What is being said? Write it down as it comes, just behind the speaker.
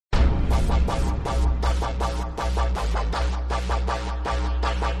Hello,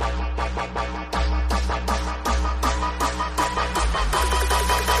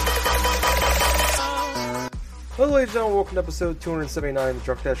 ladies and gentlemen, welcome to episode 279 of the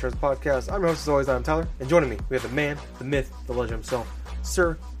Drunk Dashers podcast. I'm your host, as always, I'm Tyler, and joining me, we have the man, the myth, the legend himself,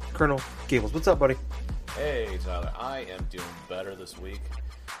 Sir Colonel Gables. What's up, buddy? Hey, Tyler, I am doing better this week.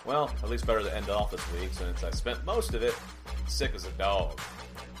 Well, at least better to end off this week, since I spent most of it sick as a dog,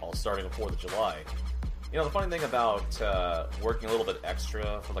 all starting on 4th of July. You know, the funny thing about working a little bit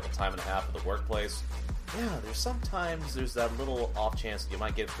extra for like a time and a half at the workplace, there's sometimes that little off chance that you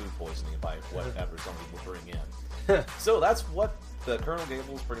might get food poisoning by whatever somebody will bring in. So that's what the Colonel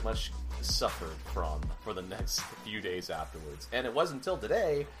Gables pretty much suffered from for the next few days afterwards. And it wasn't until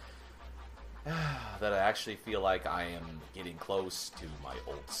today that I actually feel like I am getting close to my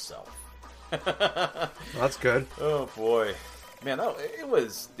old self. That's good. Oh boy. Man, it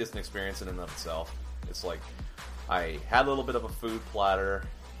was just an experience in and of itself. It's like, I had a little bit of a food platter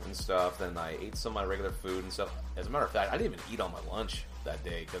and stuff, then I ate some of my regular food and stuff. As a matter of fact, I didn't even eat on my lunch that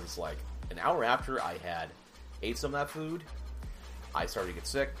day, because it's like, an hour after I had ate some of that food, I started to get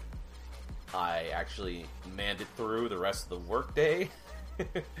sick. I actually manned it through the rest of the work day.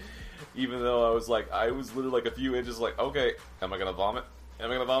 Even though I was literally like a few inches like, okay, am I going to vomit?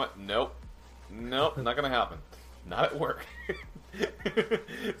 Am I going to vomit? Nope, not going to happen. Not at work.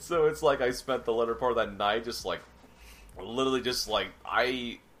 So it's like I spent the latter part of that night just like, literally just like,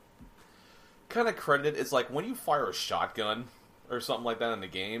 I kind of credited, it's like when you fire a shotgun or something like that in the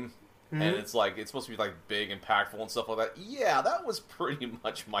game, and it's like, it's supposed to be like big, impactful and stuff like that. Yeah, that was pretty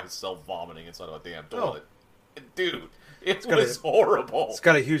much myself vomiting inside of a damn toilet. Oh. Dude, it was horrible. It's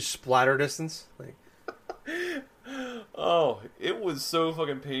got a huge splatter distance. Like, oh, it was so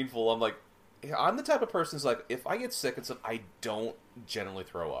fucking painful. I'm like, I'm the type of person who's like, if I get sick and stuff, I don't generally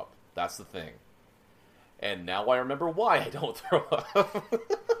throw up. That's the thing. And now I remember why I don't throw up.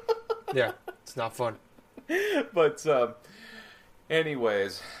 Yeah, it's not fun. But,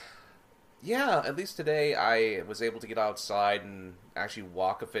 anyways, yeah, at least today I was able to get outside and actually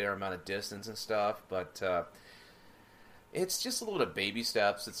walk a fair amount of distance and stuff, but, it's just a little bit of baby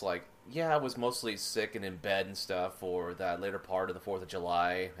steps. It's like, yeah, I was mostly sick and in bed and stuff for that later part of the 4th of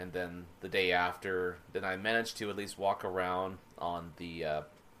July, and then the day after, then I managed to at least walk around on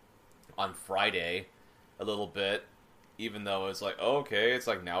on Friday a little bit, even though it's like, okay, it's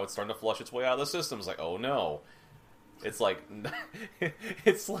like now it's starting to flush its way out of the system. It's like, oh no. It's like,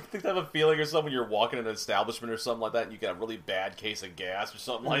 it's like the type of feeling or something when you're walking in an establishment or something like that and you get a really bad case of gas or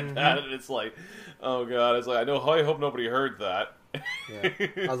something like that, and it's like, oh god, it's like, I hope nobody heard that. Yeah.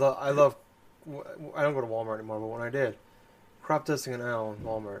 I love, I don't go to Walmart anymore, but when I did, crop dusting an aisle in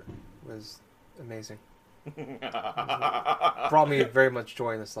Walmart was amazing. Brought me very much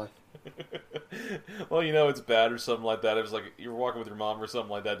joy in this life. Well, you know it's bad or something like that. It was like you're walking with your mom or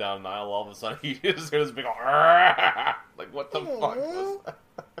something like that down an aisle, all of a sudden you just hear this big like, what the fuck was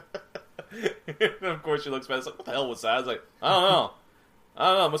that? And of course she looks back, it's like, what the hell was that? I was like, I don't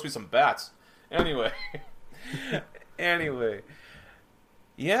know, it must be some bats. Anyway,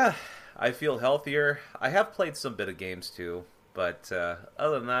 yeah, I feel healthier. I have played some bit of games too, but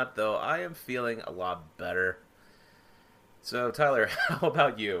other than that though, I am feeling a lot better. So, Tyler, how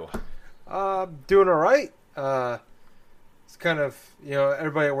about you? Doing all right. It's kind of,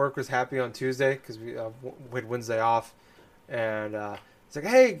 everybody at work was happy on Tuesday because we had Wednesday off. And it's like,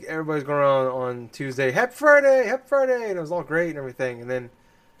 hey, everybody's going around on Tuesday, Happy Friday! And it was all great and everything. And then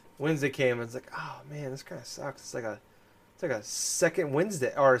Wednesday came and it's like, oh, man, this kind of sucks. It's like a second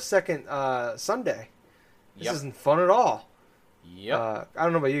Wednesday, or a second Sunday. This isn't fun at all. Yep. I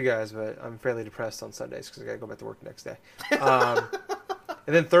don't know about you guys, but I'm fairly depressed on Sundays because I got to go back to work the next day.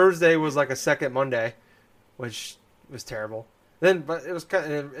 And then Thursday was like a second Monday, which was terrible. But it was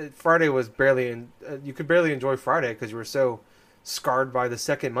Friday was barely you could barely enjoy Friday because you were so scarred by the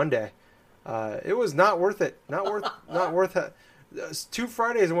second Monday. It was not worth it. Not worth it. 2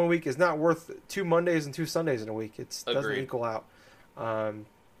 Fridays in 1 week is not worth 2 Mondays and 2 Sundays in a week. It doesn't equal out.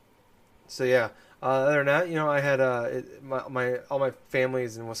 So yeah. Other than that, I had all my family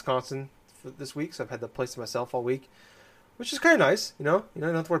is in Wisconsin for this week, so I've had the place to myself all week, which is kind of nice. You don't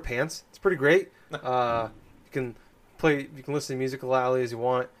have to wear pants. It's pretty great. You can listen to music loudly as you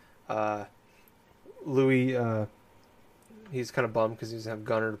want. Louis, he's kind of bummed because he doesn't have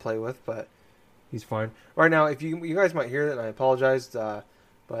Gunner to play with, but he's fine. Right now, if you guys might hear that, and I apologize,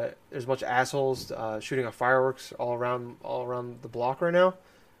 but there's a bunch of assholes shooting off fireworks all around the block right now.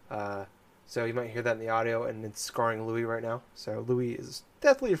 So you might hear that in the audio, and it's scarring Louis right now. So Louis is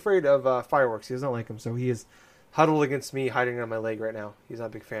deathly afraid of fireworks. He does not like them, so he is huddled against me, hiding on my leg right now. He's not a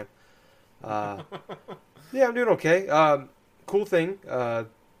big fan. Yeah, I'm doing okay. Cool thing.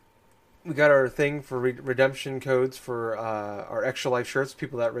 We got our thing for redemption codes for our Extra Life shirts.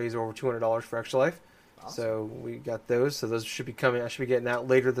 People that raise over $200 for Extra Life. Awesome. So we got those. So those should be coming. I should be getting that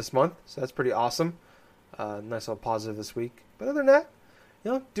later this month. So that's pretty awesome. Nice little positive this week. But other than that,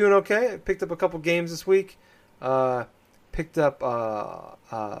 doing okay. I picked up a couple games this week. Picked up.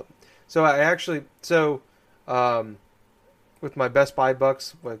 So I actually with my Best Buy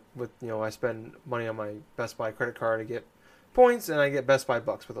bucks, with I spend money on my Best Buy credit card to get points, and I get Best Buy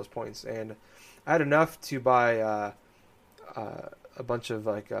bucks with those points. And I had enough to buy a bunch of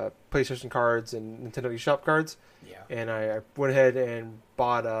PlayStation cards and Nintendo eShop cards. Yeah. And I went ahead and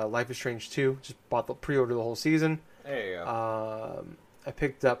bought Life is Strange 2. Just bought the pre-order the whole season. There you go. I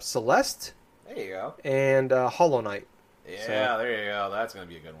picked up Celeste There you go. and Hollow Knight. Yeah, So- there you go. That's going to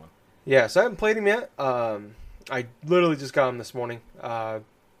be a good one. Yeah, so I haven't played him yet. I literally just got him this morning.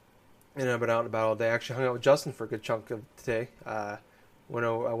 And I've been out and about all day. I actually hung out with Justin for a good chunk of today. I went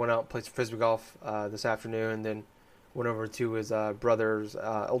out and played some frisbee golf this afternoon, and then went over to his brother's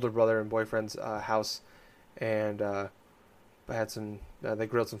older brother and boyfriend's house, and I had some. They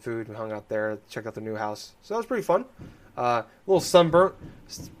grilled some food and hung out there, checked out the new house. So that was pretty fun. A little sunburnt.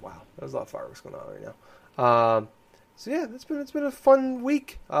 Wow, there's a lot of fireworks going on right now. So yeah, it's been a fun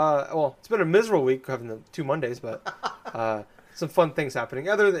week. Well, it's been a miserable week having the 2 Mondays, but some fun things happening.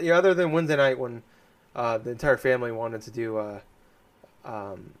 Other than Wednesday night when the entire family wanted to do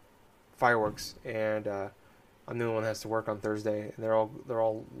fireworks, and I'm the only one that has to work on Thursday, and they're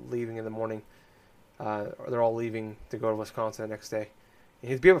all leaving in the morning. They're all leaving to go to Wisconsin the next day. And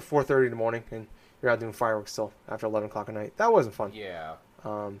he'd be up at 4:30 in the morning, and you're out doing fireworks still after 11 o'clock at night. That wasn't fun. Yeah.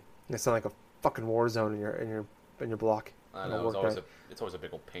 It sounded like a fucking war zone in your block. I know. It's always a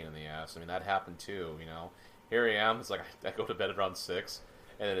big old pain in the ass. I mean, that happened too, Here I am. It's like I go to bed around 6,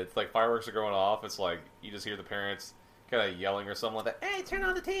 and it's like fireworks are going off. It's like you just hear the parents kind of yelling or something like that. Hey, turn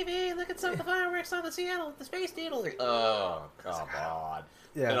on the TV! Look at some of the fireworks on the Space Needle. Like, oh, come on!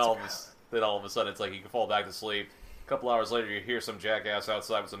 Yeah. And all of a sudden, it's like you can fall back to sleep. A couple hours later, you hear some jackass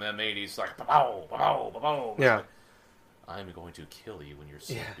outside with some M80s, like ba-bow, ba-bow, ba-bow. Yeah. Like, I'm going to kill you when you're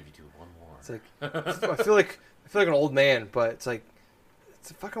asleep if you do one more. It's like I feel like an old man, but it's like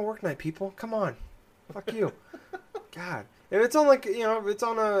it's a fucking work night, people. Come on, fuck you. God, if it's on if it's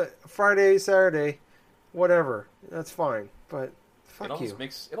on a Friday, Saturday, whatever, that's fine. But fuck it almost you.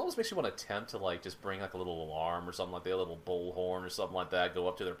 makes you want to attempt to just bring a little alarm or something like that, a little bullhorn or something like that, go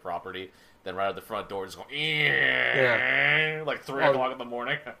up to their property, then right at the front door just go like 3 o'clock in the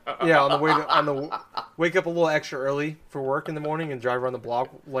morning. Yeah, wake up a little extra early for work in the morning and drive around the block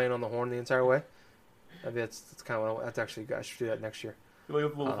laying on the horn the entire way. That's kind of that's actually I should do that next year. Like a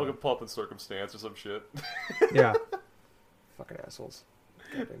little fucking pump in circumstance or some shit. Yeah. Fucking assholes.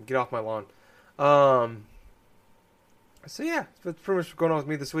 Goddamn, get off my lawn. So yeah, that's pretty much what's going on with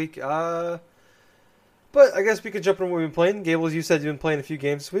me this week. But I guess we could jump into what we've been playing. Gables, you said you've been playing a few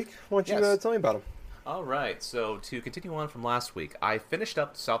games this week. Why don't you tell me about them? All right, so to continue on from last week, I finished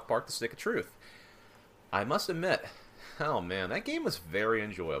up South Park: The Stick of Truth. I must admit, oh man, that game was very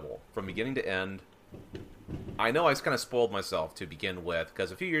enjoyable from beginning to end. I know I kind of spoiled myself to begin with,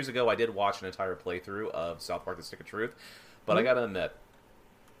 because a few years ago I did watch an entire playthrough of South Park: The Stick of Truth, but I gotta admit,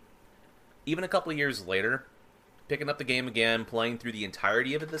 even a couple of years later, picking up the game again, playing through the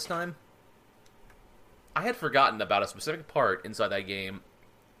entirety of it this time, I had forgotten about a specific part inside that game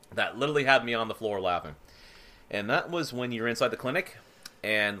that literally had me on the floor laughing. And that was when you're inside the clinic,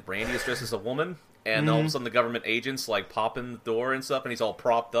 and Randy is dressed as a woman, and all of a sudden the government agents pop in the door and stuff, and he's all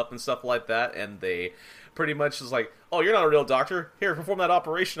propped up and stuff like that, and they pretty much is like, oh, you're not a real doctor, here, perform that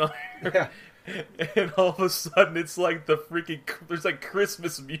operation on her. Yeah. And all of a sudden it's like there's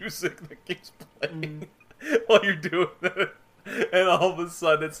Christmas music that keeps playing while you're doing it. And all of a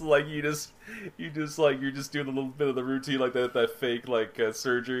sudden it's like you're just doing a little bit of the routine that fake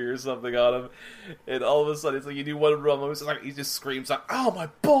surgery or something on him, and all of a sudden it's like you do one run, it's like he just screams like, "Oh my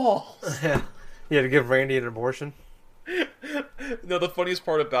balls!" Yeah, you had to give Randy an abortion. No, the funniest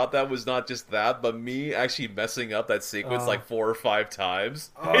part about that was not just that, but me actually messing up that sequence 4 or 5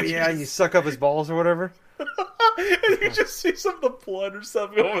 times. Oh yeah, you suck up his balls or whatever. And you just see some of the blood or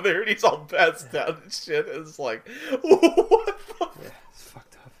something over there, and he's all passed down and shit. And it's like, what the? Yeah, it's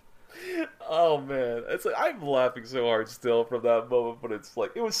fucked up. Oh man, it's like I'm laughing so hard still from that moment, but it's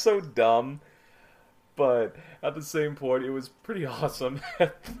like it was so dumb. But at the same point, it was pretty awesome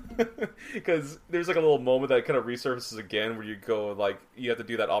because there's a little moment that kind of resurfaces again where you go you have to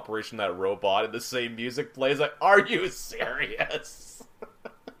do that Operation That Robot, and the same music plays. Like, are you serious?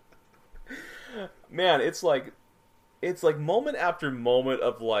 Man, it's like it's like moment after moment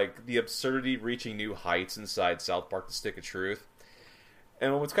of like the absurdity reaching new heights inside South Park: The Stick of Truth.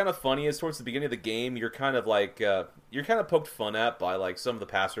 And what's kind of funny is towards the beginning of the game, you're kind of like you're kind of poked fun at by like some of the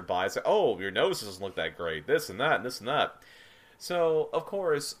passerbys. Like, oh, your nose doesn't look that great. This and that and this and that. So of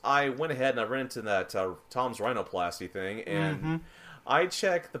course, I went ahead and I ran into that Tom's rhinoplasty thing, and I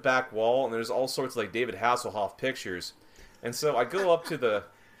check the back wall, and there's all sorts of like David Hasselhoff pictures. And so I go up to the.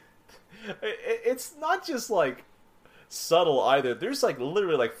 It's not just like subtle either. There's like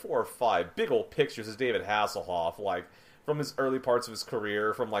literally like 4 or 5 big old pictures of David Hasselhoff, like from his early parts of his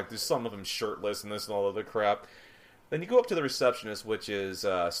career, from like there's some of him shirtless and this and all other crap. Then you go up to the receptionist, which is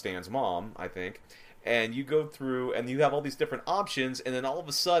Stan's mom, I think, and you go through and you have all these different options, and then all of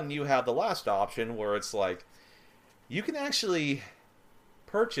a sudden you have the last option where it's like you can actually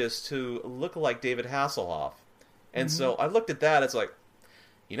purchase to look like David Hasselhoff. And so I looked at that, it's like,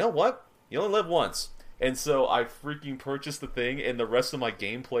 you know what? You only live once. And so I freaking purchased the thing, and the rest of my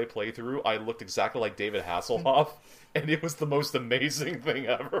gameplay playthrough, I looked exactly like David Hasselhoff, and it was the most amazing thing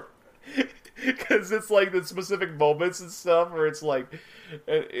ever. Because it's like the specific moments and stuff where it's like,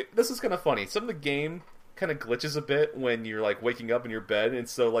 this is kind of funny. Some of the game kind of glitches a bit when you're like waking up in your bed, and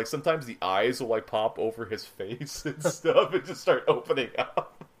so like sometimes the eyes will like pop over his face and stuff and just start opening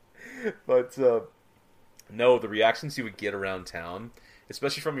up. But no, the reactions you would get around town,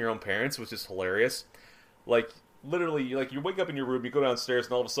 especially from your own parents, was just hilarious. Like, literally, like, you wake up in your room, you go downstairs,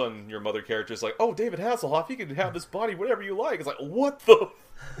 and all of a sudden, your mother character is like, oh, David Hasselhoff, you can have this body whatever you like. It's like, what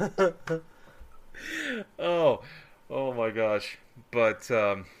the... oh my gosh. But,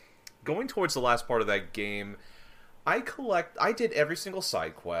 going towards the last part of that game, I did every single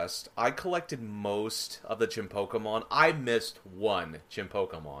side quest. I collected most of the Chimpokemon. I missed one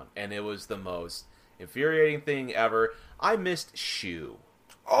Chimpokemon, and it was the most infuriating thing ever. I missed Shu.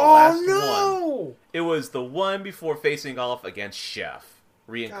 Oh no! One. It was the one before facing off against Chef,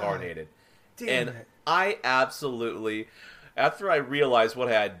 reincarnated. Damn and it. I absolutely, after I realized what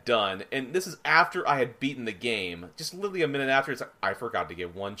I had done, and this is after I had beaten the game, just literally a minute after, it's like, I forgot to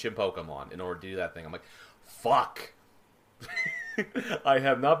get one Chimpokemon in order to do that thing. I'm like, fuck. I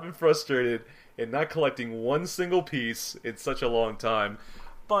have not been frustrated in not collecting one single piece in such a long time.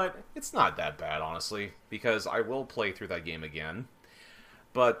 But it's not that bad, honestly, because I will play through that game again.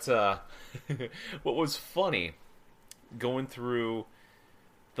 But what was funny, going through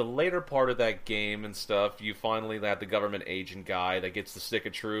the later part of that game and stuff, you finally have the government agent guy that gets the Stick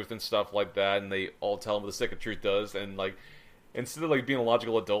of Truth and stuff like that, and they all tell him what the Stick of Truth does, and like, instead of like being a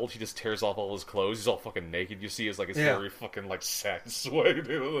logical adult, he just tears off all his clothes, he's all fucking naked, you see his like his hairy fucking like sad sway,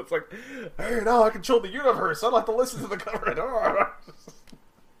 dude. It's like, hey, now I control the universe, I don't have to listen to the government.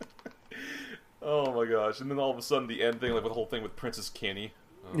 Oh my gosh. And then all of a sudden the end thing, like with the whole thing with Princess Kenny.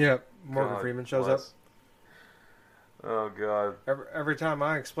 Oh, yeah, Morgan Freeman shows up. Oh god. Every time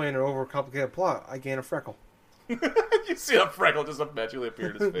I explain an overcomplicated plot, I gain a freckle. You see a freckle just magically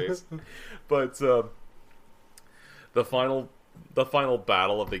appear in his face. But the final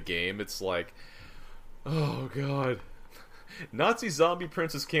battle of the game, it's like, oh god. Nazi zombie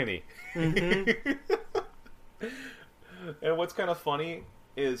Princess Kenny. Mm-hmm. And what's kind of funny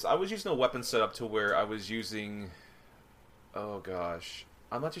is I was using a weapon setup to where I was using, oh gosh,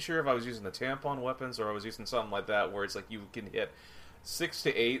 I'm not too sure if I was using the tampon weapons or I was using something like that where it's like you can hit 6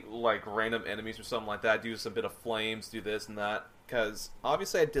 to 8 like random enemies or something like that, do some bit of flames, do this and that, because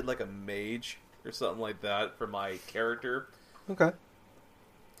obviously I did like a mage or something like that for my character. Okay.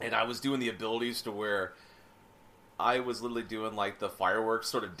 And I was doing the abilities to where I was literally doing like the fireworks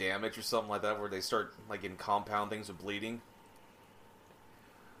sort of damage or something like that where they start like in compound things with bleeding.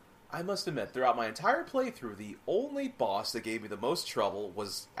 I must admit, throughout my entire playthrough, the only boss that gave me the most trouble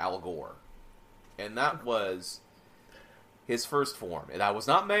was Al Gore. And that was his first form. And that was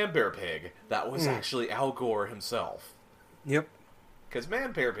not Man Bear Pig. That was actually Al Gore himself. Yep. Because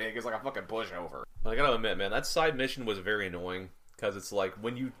Man Bear Pig is like a fucking pushover. But I gotta admit, man, that side mission was very annoying. Because it's like,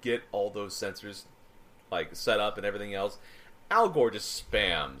 when you get all those sensors like set up and everything else, Al Gore just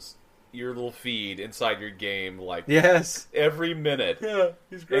spams your little feed inside your game like every minute. Yeah,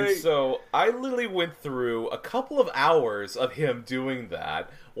 he's great. And so I literally went through a couple of hours of him doing that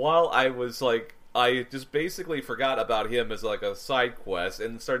while I was like, I just basically forgot about him as like a side quest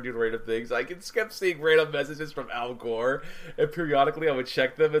and started doing random things. I just kept seeing random messages from Al Gore, and periodically I would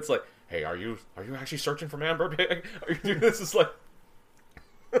check them. It's like, hey, are you actually searching for Man Bear Pig? Are you doing this? It's like,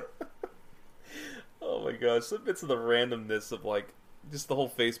 oh my gosh, some bits of the randomness of like just the whole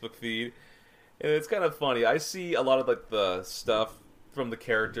Facebook feed, and it's kind of funny. I see a lot of like the stuff from the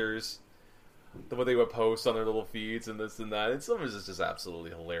characters, what they would post on their little feeds and this and that, and some of it is just absolutely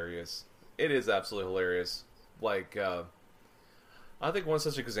hilarious. It is absolutely hilarious. like I think one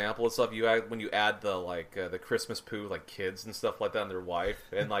such example is stuff you add when you add the the Christmas Pooh like kids and stuff like that and their wife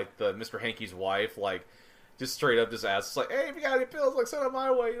and like the Mr. Hanky's wife like just straight up just asks like, hey, if you got any pills, like send them my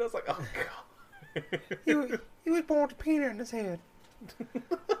way. You know, it's like, oh god. he was born with a peanut in his head.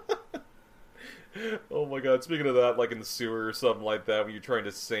 Oh my god, speaking of that, like in the sewer or something like that, when you're trying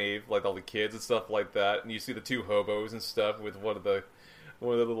to save like all the kids and stuff like that, and you see the two hobos and stuff with one of the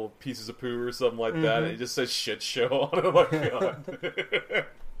little pieces of poo or something like that, and it just says shit show on it. Oh my god.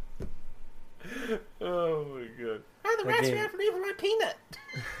 Oh my god. Oh, the rats are for leaving my peanut.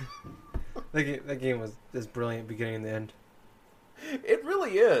 That game was just brilliant beginning and the end. It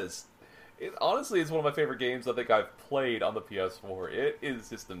really is. It honestly is one of my favorite games I think I've played on the PS4. It is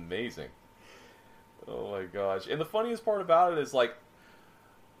just amazing. Oh my gosh. And the funniest part about it is, like,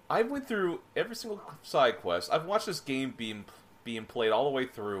 I went through every single side quest. I've watched this game being played all the way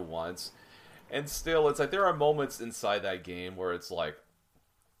through once. And still, it's like, there are moments inside that game where it's like,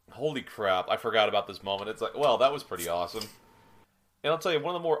 holy crap, I forgot about this moment. It's like, well, that was pretty awesome. And I'll tell you,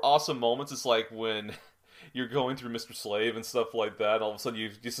 one of the more awesome moments is like when you're going through Mr. Slave and stuff like that, and all of a sudden you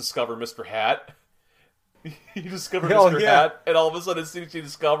just discover Mr. Hat. You discover Mr. Hat, and all of a sudden, as soon as you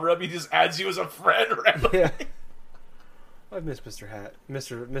discover him, he just adds you as a friend. Right? Yeah. I've missed Mr. Hat.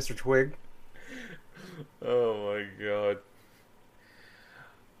 Mr. Twig. Oh my god.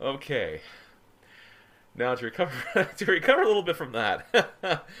 Okay. Now to recover a little bit from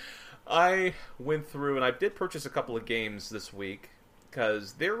that. I went through and I did purchase a couple of games this week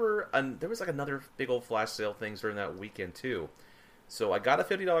because there was like another big old flash sale things during that weekend too. So I got a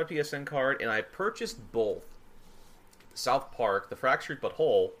 $50 PSN card, and I purchased both South Park, The Fractured But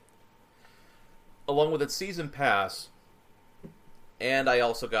Whole, along with its season pass, and I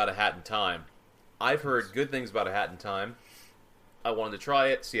also got A Hat in Time. I've heard good things about A Hat in Time. I wanted to try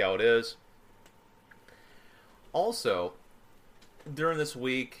it, see how it is. Also, during this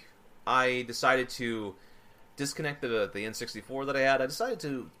week, I decided to disconnect the N64 that I had. I decided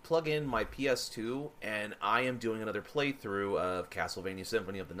to plug in my PS2, and I am doing another playthrough of Castlevania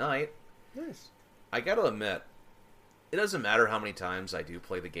Symphony of the Night. Nice. I gotta admit, it doesn't matter how many times I do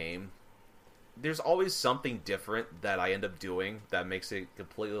play the game. There's always something different that I end up doing that makes it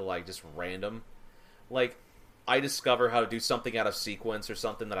completely, like, just random. Like, I discover how to do something out of sequence or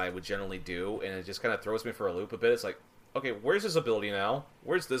something that I would generally do, and it just kind of throws me for a loop a bit. It's like, okay, where's this ability now?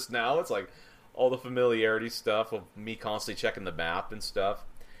 Where's this now? It's like all the familiarity stuff of me constantly checking the map and stuff.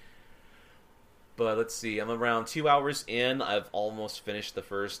 But let's see, I'm around 2 hours in. I've almost finished the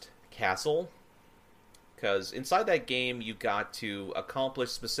first castle. Because inside that game, you got to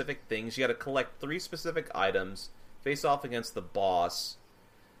accomplish specific things. You got to collect 3 specific items, face off against the boss,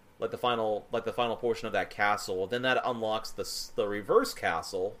 like the final portion of that castle. Then that unlocks the reverse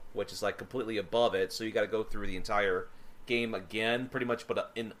castle, which is like completely above it. So you got to go through the entire game again, pretty much,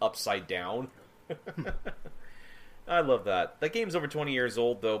 but in upside down. I love that. That game's over 20 years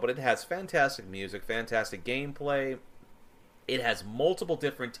old, though, but it has fantastic music, fantastic gameplay. It has multiple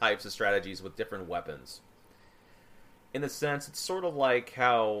different types of strategies with different weapons. In a sense, it's sort of like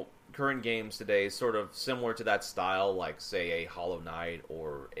how current games today is sort of similar to that style, like, say, a Hollow Knight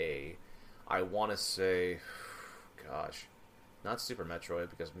or I want to say, gosh, not Super Metroid,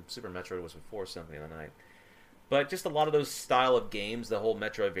 because Super Metroid was before Symphony of the Night. But just a lot of those style of games, the whole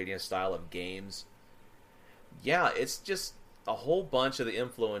Metroidvania style of games. Yeah, it's just a whole bunch of the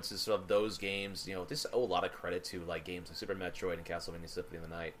influences of those games. You know, just owe a lot of credit to like games like Super Metroid and Castlevania Symphony of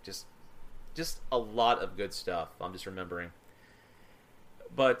the Night. Just a lot of good stuff. I'm just remembering.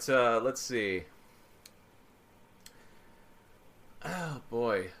 But let's see. Oh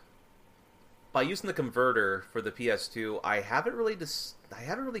boy. By using the converter for the PS2, I haven't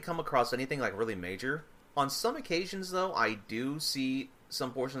really come across anything like really major. On some occasions, though, I do see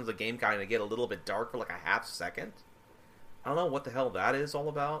some portions of the game kind of get a little bit dark for like a half second. I don't know what the hell that is all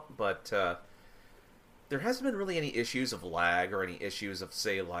about, but there hasn't been really any issues of lag or any issues of,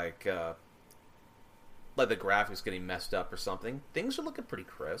 say, like the graphics getting messed up or something. Things are looking pretty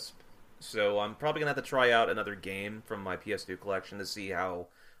crisp. So I'm probably going to have to try out another game from my PS2 collection to see how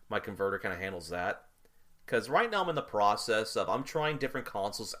my converter kind of handles that. Because right now I'm in the process of, I'm trying different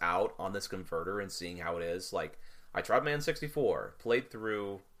consoles out on this converter and seeing how it is. Like, I tried my N64, played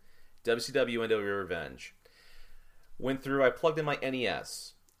through WCW NWA Revenge. I plugged in my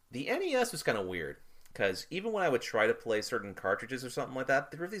NES. The NES was kind of weird, because even when I would try to play certain cartridges or something like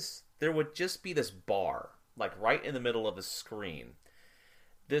that, there would just be this bar, like right in the middle of the screen.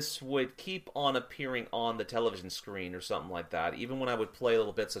 This would keep on appearing on the television screen or something like that, even when I would play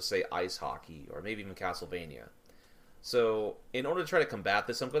little bits of, say, ice hockey, or maybe even Castlevania. So, in order to try to combat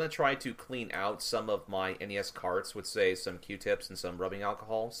this, I'm going to try to clean out some of my NES carts with, say, some Q-tips and some rubbing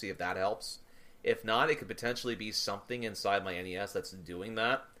alcohol, see if that helps. If not, it could potentially be something inside my NES that's doing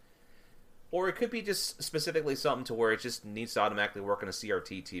that. Or it could be just specifically something to where it just needs to automatically work on a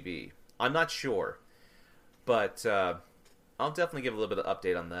CRT TV. I'm not sure. But I'll definitely give a little bit of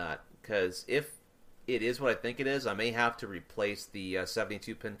update on that. Because if it is what I think it is, I may have to replace the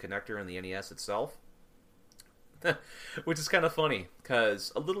 72-pin connector in the NES itself. Which is kind of funny,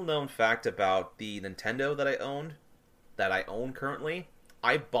 because a little known fact about the Nintendo that I own currently,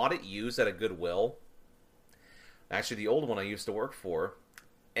 I bought it used at a Goodwill. Actually, the old one I used to work for.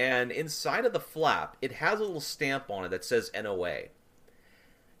 And inside of the flap, it has a little stamp on it that says NOA.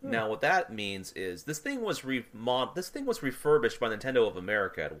 Now, what that means is this thing was refurbished by Nintendo of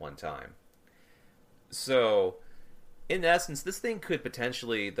America at one time. So, in essence, this thing could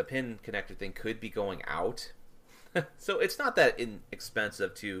potentially, the pin connector thing could be going out. So it's not that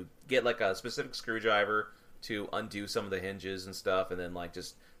inexpensive to get like a specific screwdriver to undo some of the hinges and stuff, and then like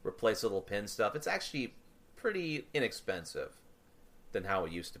just replace the little pin stuff. It's actually pretty inexpensive than how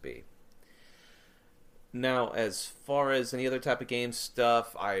it used to be. Now, as far as any other type of game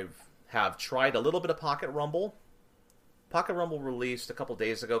stuff, have tried a little bit of Pocket Rumble. Pocket Rumble released a couple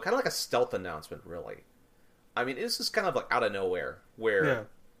days ago, kind of like a stealth announcement, really. I mean, this is kind of like out of nowhere, where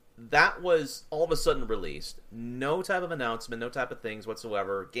that was all of a sudden released. No type of announcement, no type of things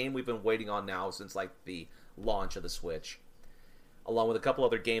whatsoever. Game we've been waiting on now since like the launch of the Switch. Along with a couple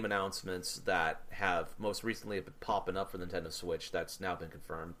other game announcements that have most recently been popping up for the Nintendo Switch. That's now been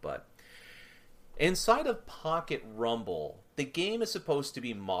confirmed. But inside of Pocket Rumble, the game is supposed to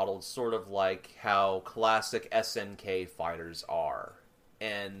be modeled sort of like how classic SNK fighters are.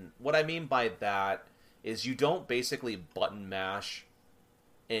 And what I mean by that is you don't basically button mash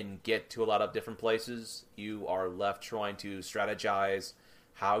and get to a lot of different places. You are left trying to strategize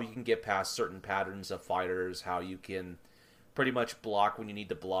how you can get past certain patterns of fighters, how you can pretty much block when you need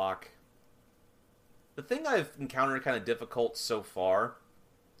to block. The thing I've encountered kind of difficult so far,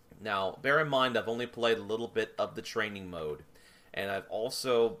 now bear in mind I've only played a little bit of the training mode, and I've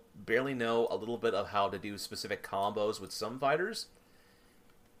also barely know a little bit of how to do specific combos with some fighters.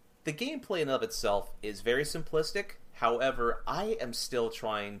 The gameplay in and of itself is very simplistic. However, I am still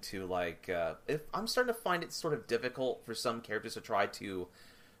trying to, I'm starting to find it sort of difficult for some characters to try to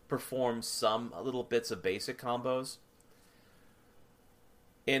perform some little bits of basic combos.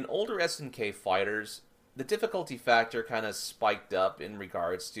 In older SNK fighters, the difficulty factor kind of spiked up in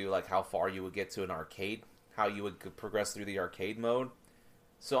regards to, like, how far you would get to an arcade, how you would progress through the arcade mode.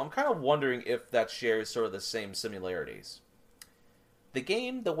 So I'm kind of wondering if that shares sort of the same similarities. The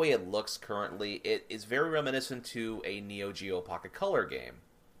game, the way it looks currently, it is very reminiscent to a Neo Geo Pocket Color game.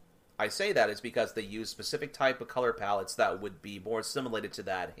 I say that is because they use specific type of color palettes that would be more assimilated to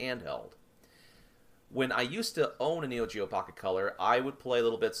that handheld. When I used to own a Neo Geo Pocket Color, I would play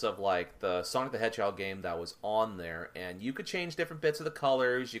little bits of like the Sonic the Hedgehog game that was on there, and you could change different bits of the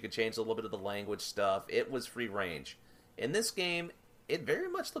colors, you could change a little bit of the language stuff. It was free range. In this game, it very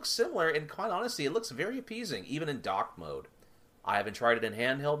much looks similar, and quite honestly, it looks very appeasing, even in dock mode. I haven't tried it in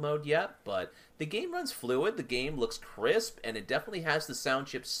handheld mode yet, but the game runs fluid, the game looks crisp, and it definitely has the sound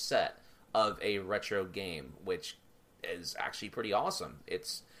chip set of a retro game, which is actually pretty awesome.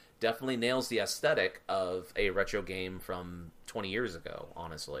 It's definitely nails the aesthetic of a retro game from 20 years ago,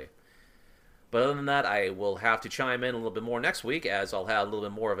 honestly. But other than that, I will have to chime in a little bit more next week, as I'll have a little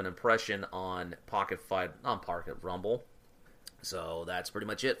bit more of an impression on Pocket Rumble. So that's pretty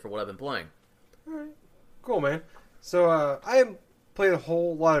much it for what I've been playing. All right. Cool, man. So I haven't played a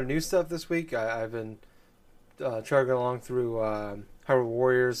whole lot of new stuff this week. I've been chugging along through Hyrule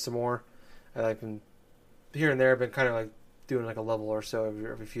Warriors some more. I've been here and there. I've been kind of like doing like a level or so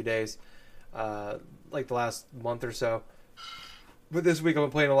every few days, like the last month or so. But this week I've been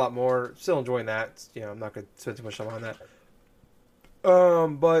playing a lot more. Still enjoying that. You know, I'm not going to spend too much time on that.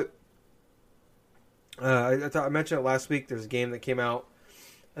 But I mentioned it last week. There's a game that came out.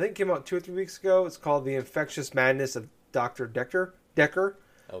 I think it came out 2 or 3 weeks ago. It's called The Infectious Madness of Dr. Decker.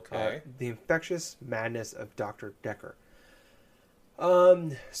 Okay. The Infectious Madness of Dr. Decker.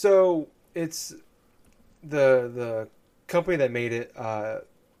 So it's the company that made it,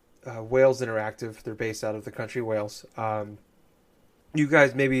 Wales Interactive. They're based out of the country Wales. You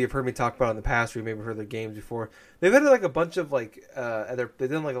guys maybe have heard me talk about it in the past, or you maybe heard their games before. They've had like a bunch of like they've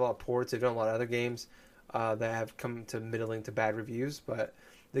done like a lot of ports. They've done a lot of other games that have come to middling to bad reviews, but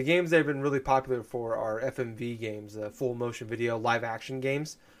the games they've been really popular for are FMV games, full motion video live action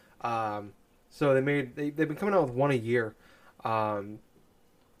games. So they've been coming out with one a year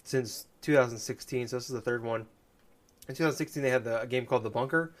since 2016. So this is the third one. In 2016, they had a game called The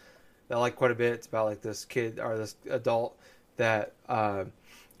Bunker that I like quite a bit. It's about like this kid or this adult that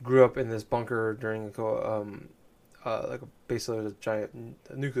grew up in this bunker during basically a giant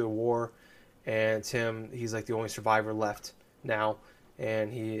nuclear war, and it's him. He's like the only survivor left now,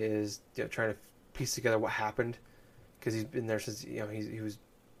 and he is trying to piece together what happened because he's been there since he's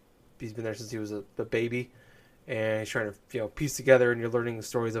been there since he was a baby, and he's trying to piece together, and you're learning the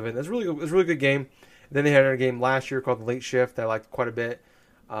stories of it. And it's really a really good game. And then they had another game last year called The Late Shift that I liked quite a bit.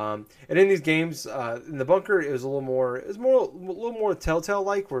 And in these games, in The Bunker, it was a little more Telltale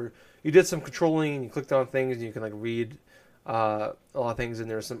like, where you did some controlling and you clicked on things and you can like read a lot of things, and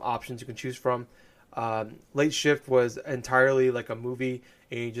there's some options you can choose from. Late Shift was entirely like a movie,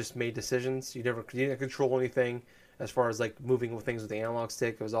 and you just made decisions. You didn't control anything as far as like moving with things with the analog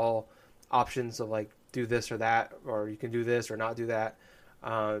stick. It was all options of like do this or that, or you can do this or not do that.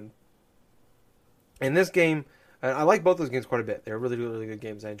 In this game, I like both those games quite a bit. They're really, really good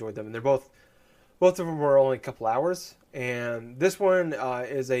games. I enjoyed them, and they're both of them were only a couple hours. And this one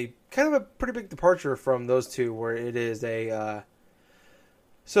is a kind of a pretty big departure from those two, where it is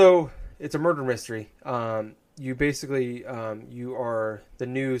so it's a murder mystery. You basically you are the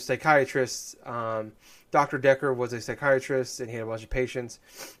new psychiatrist. Dr. Decker was a psychiatrist, and he had a bunch of patients,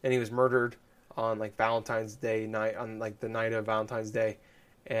 and he was murdered on like Valentine's Day night, on like the night of Valentine's Day,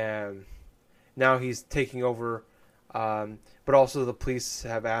 and now he's taking over. But also the police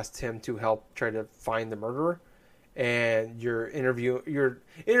have asked him to help try to find the murderer, and you're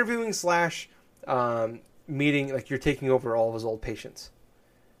interviewing slash meeting, like you're taking over all of his old patients,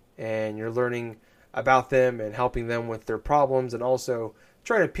 and you're learning about them and helping them with their problems, and also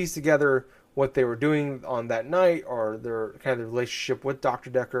trying to piece together what they were doing on that night, or their kind of the relationship with Dr.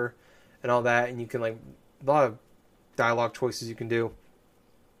 Decker and all that. And you can like a lot of dialogue choices you can do.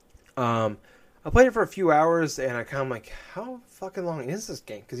 I played it for a few hours, and I kind of like, how fucking long is this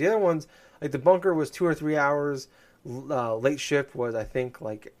game? Because the other ones, like The Bunker was 2 or 3 hours. Late Shift was, I think,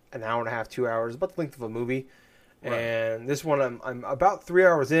 like an hour and a half, 2 hours, about the length of a movie. Right. And this one, I'm about 3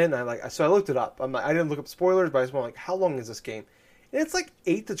 hours in. So I looked it up. I didn't look up spoilers, but I just went like, how long is this game? And it's like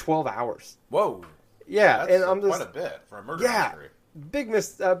 8 to 12 hours. Whoa. Yeah, that's and I'm just quite a bit for a murder mystery. Big,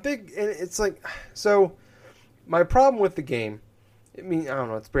 and it's like, so my problem with the game. I mean, I don't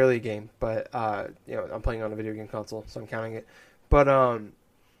know, it's barely a game, but, I'm playing on a video game console, so I'm counting it. But, I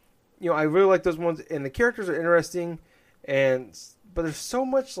really like those ones, and the characters are interesting, but there's so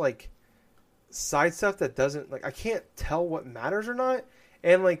much, like, side stuff that doesn't, like, I can't tell what matters or not,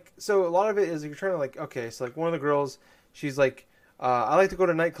 and, like, so a lot of it is you're trying to, like, okay, so, like, one of the girls, she's like, I like to go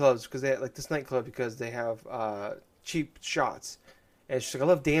to nightclubs, because they have, like, this nightclub, because they have, cheap shots, and she's like, I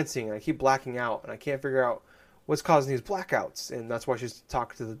love dancing, and I keep blacking out, and I can't figure out what's causing these blackouts, and that's why she's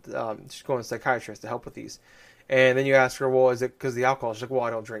talking to she's going to a psychiatrist to help with these. And then you ask her, well, is it because of the alcohol? She's like, well, I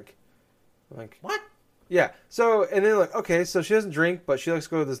don't drink. I'm like, what? Yeah. So, and then like, okay, so she doesn't drink, but she likes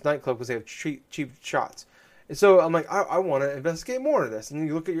to go to this nightclub because they have cheap shots. And so I'm like, I want to investigate more of this. And then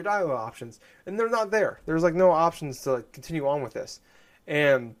you look at your dialogue options, and they're not there. There's like no options to like continue on with this.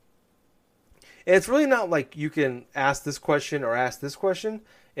 And it's really not like you can ask this question or ask this question.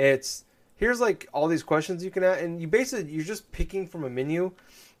 It's, here's like all these questions you can ask, and you're just picking from a menu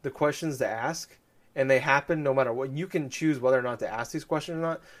the questions to ask, and they happen no matter what. You can choose whether or not to ask these questions or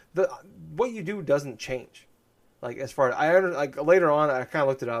not. What you do doesn't change. Like as far as later on, I kind of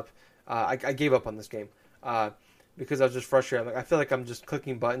looked it up. I gave up on this game because I was just frustrated. I feel like I'm just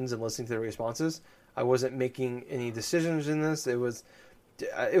clicking buttons and listening to the responses. I wasn't making any decisions in this. It was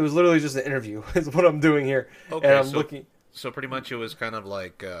literally just an interview. Is what I'm doing here, okay, and I'm looking. So pretty much it was kind of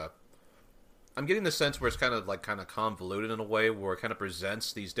like. I'm getting the sense where it's kind of convoluted in a way, where it kind of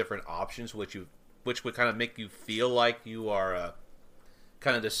presents these different options, which would kind of make you feel like you are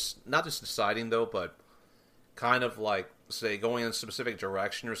kind of not just deciding though, but kind of like say going in a specific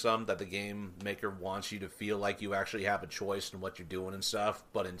direction or something that the game maker wants you to feel like you actually have a choice in what you're doing and stuff.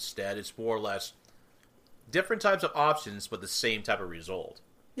 But instead, it's more or less different types of options, but the same type of result.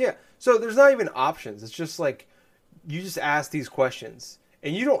 Yeah. So there's not even options. It's just like you just ask these questions.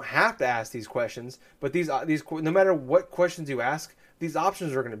 And you don't have to ask these questions, but these no matter what questions you ask, these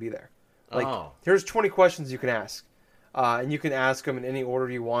options are going to be there. Like here's 20 questions you can ask, and you can ask them in any order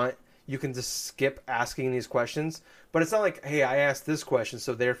you want. You can just skip asking these questions, but it's not like, hey, I asked this question,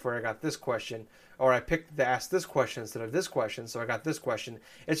 so therefore I got this question, or I picked to ask this question instead of this question, so I got this question.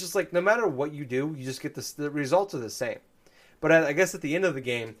 It's just like no matter what you do, you just get the results are the same. But I guess at the end of the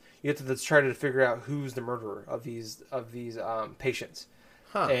game, you have to try to figure out who's the murderer of these patients.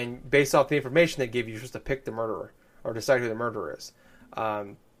 Huh. And based off the information they give you, you're supposed to pick the murderer or decide who the murderer is.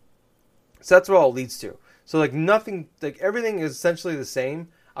 And So that's what it all leads to. So like nothing, like everything is essentially the same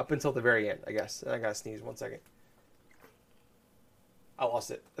up until the very end, I guess. And I gotta sneeze 1 second. I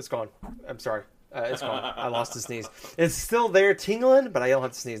lost it. It's gone. I'm sorry. It's gone. I lost the sneeze. It's still there tingling, but I don't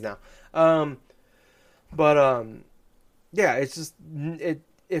have to sneeze now. Yeah, it's just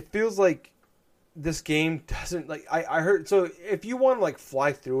it feels like this game doesn't like I heard. So if you want to like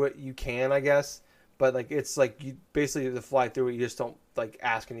fly through it, you can, I guess. But like it's like you basically to fly through it, you just don't like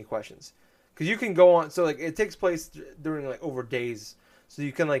ask any questions because you can go on. So like it takes place during like over days, so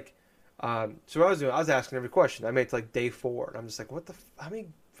you can like. So what I was doing, I was asking every question. I made it to like day 4, and I'm just like, how many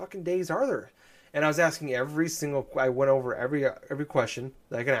fucking days are there? And I was asking every single. I went over every question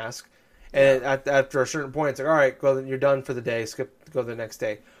that I can ask, and after a certain point, it's like, all right, go. You're done for the day. Go to the next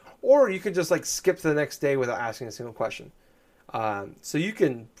day, or you can just like skip to the next day without asking a single question. So you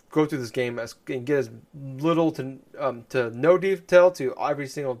can go through this game and get as little to no detail to every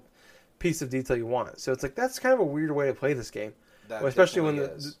single piece of detail you want. So it's like that's kind of a weird way to play this game, especially when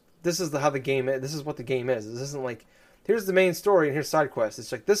this is how the game is. This is what the game is. This isn't like here's the main story and here's side quests.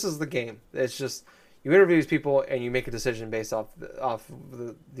 It's like this is the game. It's just you interview these people and you make a decision based off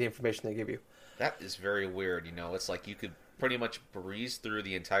the information they give you. That is very weird. It's like you could pretty much breeze through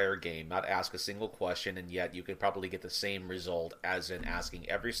the entire game, not ask a single question, and yet you could probably get the same result as in asking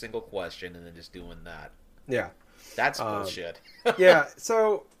every single question and then just doing that. Yeah, that's bullshit. Yeah,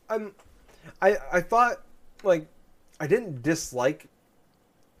 so I thought like I didn't dislike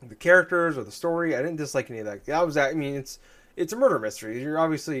the characters or the story. I didn't dislike any of that. It's a murder mystery. You're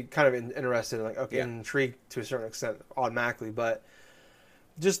obviously kind of interested in intrigued to a certain extent automatically, but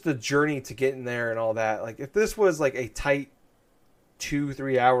just the journey to get in there and all that. Like if this was like a tight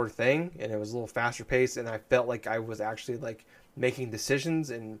 2-3 hour thing and it was a little faster paced and I felt like I was actually like making decisions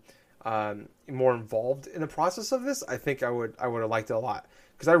and more involved in the process of this, I think I would have liked it a lot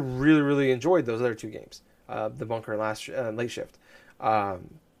because I really, really enjoyed those other 2 games, the Bunker and Late Shift.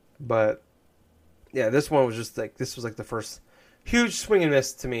 But yeah, this one was just like this was like the first huge swing and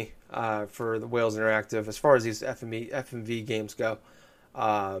miss to me for the Wales Interactive as far as these FMV games go.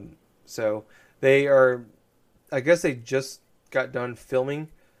 So they are, I guess they just got done filming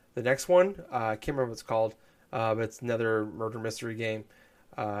the next one. I can't remember what it's called, but it's another murder mystery game.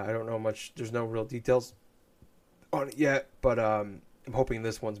 I don't know much. There's no real details on it yet, but I'm hoping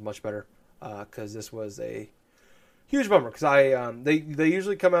this one's much better because this was a huge bummer because they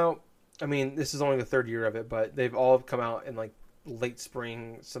usually come out. I mean, this is only the 3rd year of it, but they've all come out in like late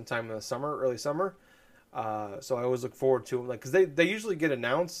spring, sometime in the summer, early summer. So I always look forward to them, like because they usually get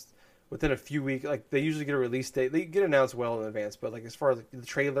announced within a few weeks. Like they usually get a release date. They get announced well in advance, but like as far as like, the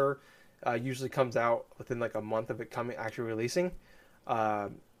trailer usually comes out within like a month of it actually releasing.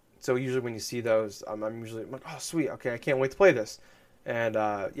 So usually when you see those, I'm usually like, oh sweet, okay, I can't wait to play this. And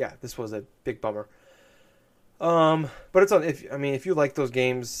yeah, this was a big bummer. But it's on. If you like those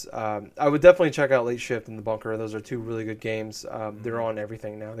games, I would definitely check out Late Shift and The Bunker. Those are 2 really good games. They're on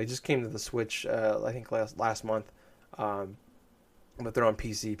everything now. They just came to the Switch, I think last month. But they're on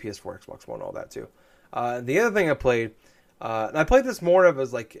PC, PS4, Xbox One, all that too. The other thing I played, and I played this more of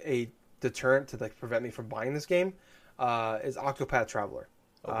as like a deterrent to like prevent me from buying this game, is Octopath Traveler.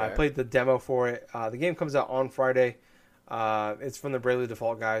 Okay. I played the demo for it. The game comes out on Friday. It's from the Bravely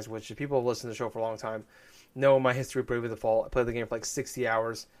Default guys, which if people have listened to the show for a long time, know my history of Bravely Default. I played the game for like 60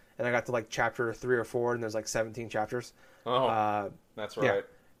 hours, and I got to like chapter 3 or 4, and there's like 17 chapters. Oh, that's right. Yeah.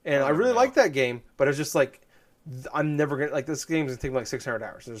 And I really liked that game, but it's just like I'm never gonna like this game's gonna take me like 600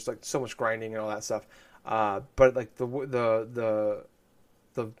 hours. There's like so much grinding and all that stuff. But like the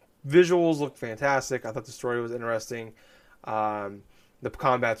visuals look fantastic. I thought the story was interesting. The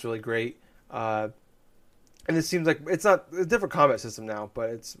combat's really great. And it seems like it's not a different combat system now, but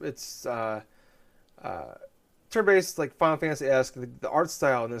it's turn-based, like Final Fantasy-esque. The art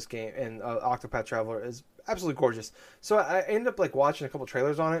style in this game and Octopath Traveler is absolutely gorgeous. So I ended up like watching a couple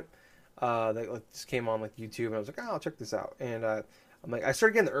trailers on it that like just came on like YouTube, and I was like, oh, I'll check this out. And I'm like, I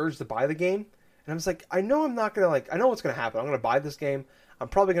started getting the urge to buy the game, and I was like, I know I'm not gonna like, I know what's gonna happen. I'm gonna buy this game. I'm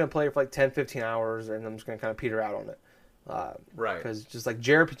probably gonna play it for like 10-15 hours, and I'm just gonna kind of peter out on it. Right. Because just like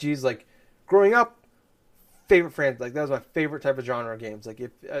JRPGs, like growing up, favorite franchise, like that was my favorite type of genre of games. Like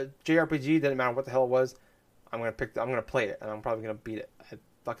if JRPG didn't matter what the hell it was, I'm gonna play it, and I'm probably gonna beat it. I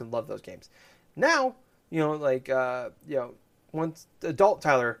fucking love those games. Now, once adult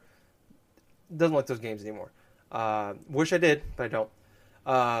Tyler doesn't like those games anymore. Wish I did, but I don't.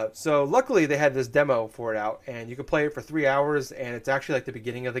 So luckily they had this demo for it out, and you could play it for 3 hours, and it's actually like the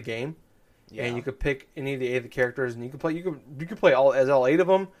beginning of the game. Yeah. And you could pick any of the 8 of the characters, and you could play all 8 of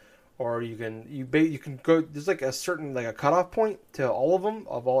them, or you can go. There's like a certain like a cutoff point to all of them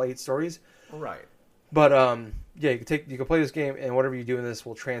of all 8 stories. Right. But yeah, you can play this game, and whatever you do in this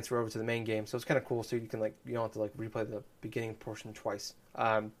will transfer over to the main game. So it's kind of cool. So you can you don't have to replay the beginning portion twice.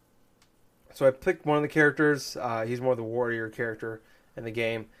 So I picked one of the characters. He's more the warrior character in the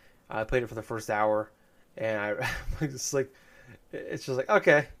game. I played it for the first hour, and I it's just like,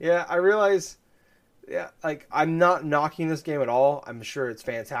 okay, yeah, I realize, yeah, I'm not knocking this game at all. I'm sure it's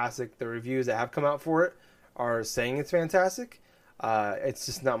fantastic. The reviews that have come out for it are saying it's fantastic. It's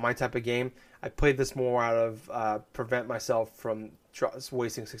just not my type of game. I played this more out of prevent myself from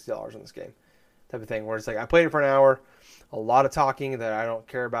wasting $60 on this game, type of thing. Where it's like I played it for an hour, a lot of talking that I don't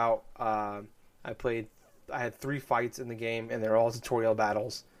care about. I had 3 fights in the game, and they're all tutorial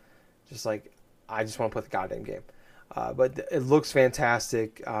battles. Just I just want to play the goddamn game. But it looks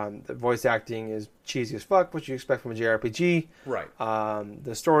fantastic. The voice acting is cheesy as fuck, which you expect from a JRPG. Right.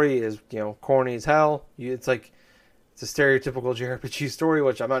 The story is corny as hell. It's a stereotypical JRPG story,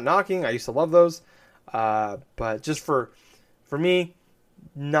 which I'm not knocking. I used to love those. But just for me,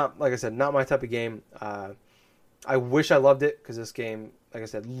 not like I said, not my type of game. I wish I loved it because this game, like I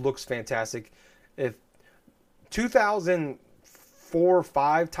said, looks fantastic. If 2004 or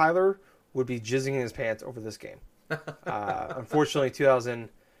 5 Tyler would be jizzing in his pants over this game. Unfortunately,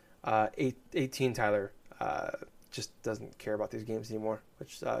 2018 Tyler just doesn't care about these games anymore,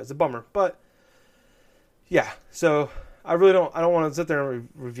 which is a bummer. But yeah, so I don't want to sit there and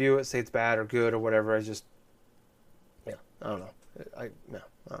review it, say it's bad or good or whatever. I don't know.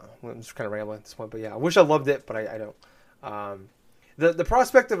 I'm just kind of rambling at this point, but yeah, I wish I loved it, but I don't. The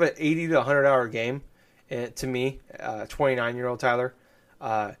prospect of an 80 to 100 hour game, to me, 29-year-old Tyler,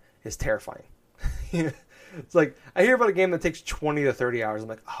 is terrifying. It's like I hear about a game that takes 20 to 30 hours. I'm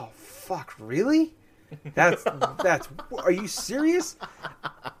like, oh fuck, really? That's are you serious?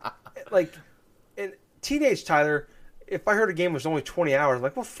 In teenage Tyler, if I heard a game was only 20 hours, I'm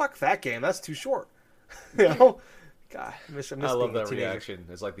like, well, fuck that game. That's too short. God, I love that reaction.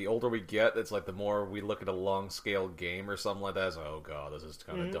 It's like the older we get, it's like the more we look at a long scale game or something like that. It's like, oh god, this is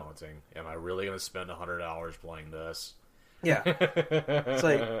kind of daunting. Am I really going to spend 100 hours playing this? Yeah. It's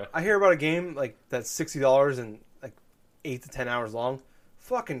like I hear about a game that's $60 and 8 to 10 hours long.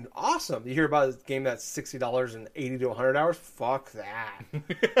 Fucking awesome. You hear about a game that's $60 and 80 to 100 hours. Fuck that.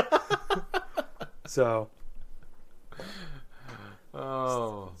 So.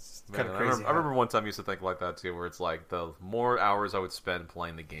 Oh, kind of crazy. I remember one time I used to think like that too, where it's like the more hours I would spend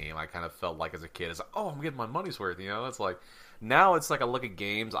playing the game, I kind of felt like as a kid, it's like, oh, I'm getting my money's worth. It's like now it's like I look at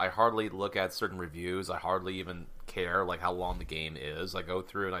games, I hardly look at certain reviews, I hardly even care how long the game is. I go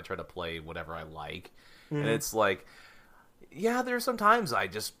through and I try to play whatever I like, and it's like, yeah, there's some times I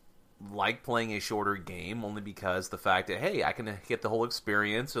just like playing a shorter game only because the fact that hey, I can get the whole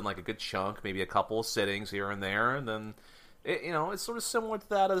experience in a good chunk, maybe a couple of sittings here and there, and then. It's sort of similar to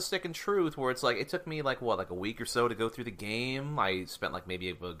that of The Stick and Truth, where it's it took me a week or so to go through the game. I spent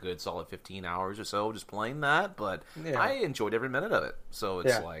maybe a good solid 15 hours or so just playing that, but yeah. I enjoyed every minute of it. So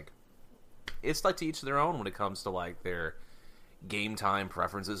it's it's to each their own when it comes to their game time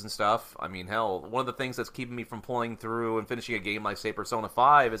preferences and stuff. I mean, hell, one of the things that's keeping me from playing through and finishing a game like, say, Persona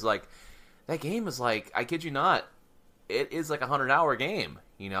 5 is that game is I kid you not, it is a 100-hour game.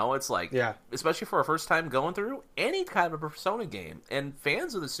 It's especially for a first time going through any kind of a Persona game. And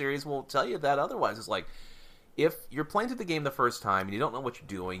fans of the series will tell you that otherwise. It's if you're playing through the game the first time and you don't know what you're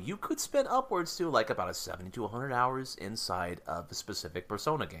doing, you could spend upwards to about a 70 to 100 hours inside of the specific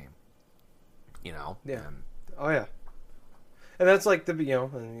Persona game. Yeah. Oh, yeah. And that's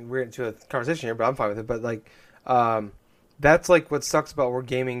we're into a conversation here, but I'm fine with it. But that's what sucks about where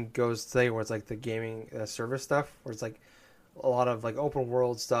gaming goes today, where it's the gaming service stuff, where it's a lot of open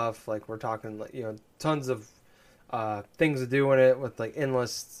world stuff. We're talking tons of things to do in it with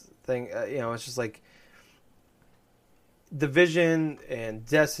endless thing. It's just Division and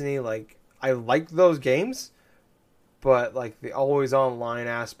Destiny. I like those games, but the always online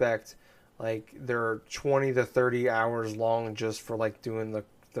aspect, they're 20 to 30 hours long just for doing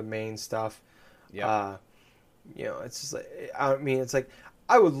the main stuff. Yeah. It's just I mean, it's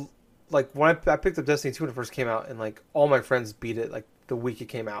I would. When I picked up Destiny 2 when it first came out, and all my friends beat it the week it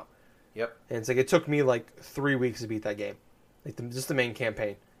came out. Yep. And it's it took me 3 weeks to beat that game, just the main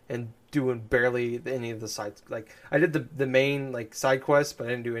campaign, and doing barely any of the sides. I did the main side quests, but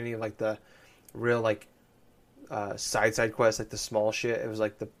I didn't do any of the real side quests, the small shit. It was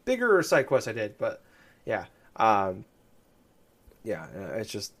the bigger side quests I did, but yeah, it's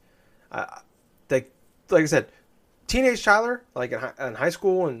just like I said, teenage Tyler, in high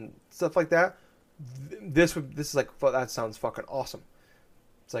school and stuff like that. This is that sounds fucking awesome.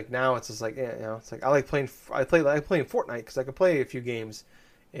 It's like now it's just like it's like I like playing Fortnite because I can play a few games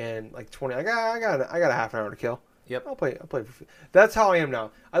and like 20. I got a half an hour to kill. Yep. I'll play. That's how I am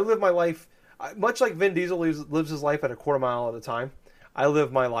now. I live my life much like Vin Diesel lives his life at a quarter mile at a time. I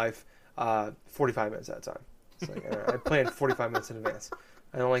live my life 45 minutes at a time. It's like I plan 45 minutes in advance.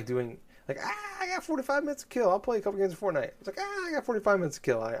 I don't like doing like I got 45 minutes to kill. I'll play a couple games of Fortnite. It's like I got 45 minutes to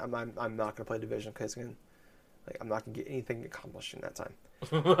kill. I'm not gonna play Division because I'm not gonna get anything accomplished in that time.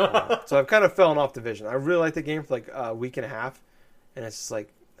 So I've kind of fallen off Division. I really like the game for like a week and a half, and it's just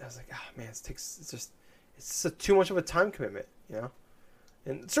like I was like, oh man, it's just too much of a time commitment,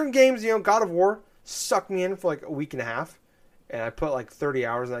 And certain games, God of War sucked me in for like a week and a half, and I put like 30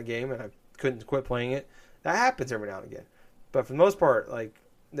 hours in that game, and I couldn't quit playing it. That happens every now and again, but for the most part, like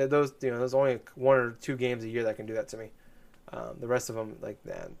there's only one or two games a year that can do that to me. The rest of them, like,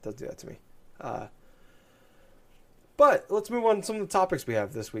 it doesn't do that to me. But let's move on to some of the topics we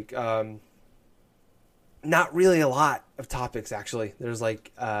have this week. Not really a lot of topics, actually. There's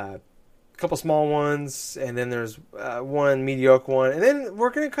like a couple small ones, and then there's one mediocre one, and then we're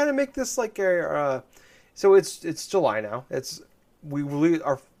gonna kind of make this like so it's July now. We release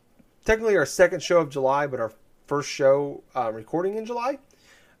technically our second show of July, but our first show recording in July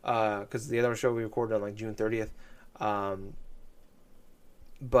because the other show we recorded on like June 30th.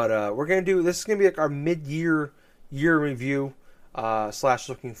 But we're gonna do this is gonna be like our mid-year review /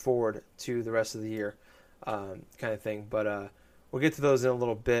 looking forward to the rest of the year kind of thing. But we'll get to those in a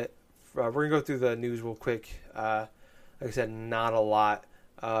little bit. We're gonna go through the news real quick. Like I said, not a lot.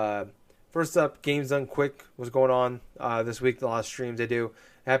 First up, Games Done Quick was going on this week. The last streams they do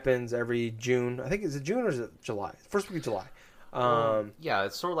happens every June. I think is it June or is it July? First week of July. Yeah,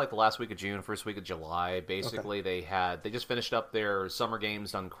 it's sort of like the last week of June, first week of July. Basically, okay. They just finished up their Summer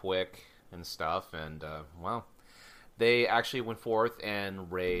Games Done Quick and stuff, and they actually went forth and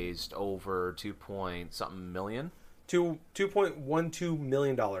raised over $2.something million. $2.12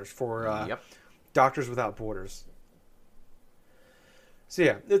 million for Doctors Without Borders. So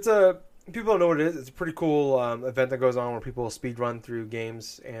yeah, people don't know what it is. It's a pretty cool event that goes on where people speed run through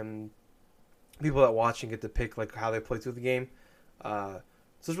games, and people that watch and get to pick like how they play through the game. So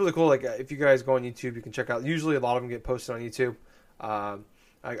it's really cool. Like if you guys go on YouTube, you can check out. Usually, a lot of them get posted on YouTube.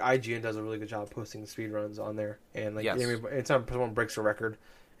 Like IGN does a really good job of posting the speed runs on there, and like anytime someone breaks a record,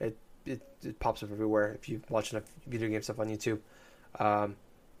 it pops up everywhere. If you watch enough video game stuff on YouTube,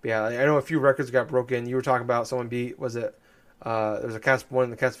 yeah, I know a few records got broken. You were talking about someone beat. Was it? There was one of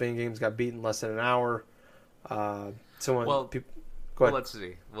the Castlevania games got beat in less than an hour. Go ahead. Well, let's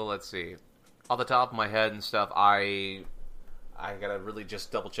see. Off the top of my head and stuff, I gotta really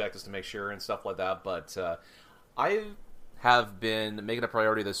just double check just to make sure and stuff like that. But I have been making a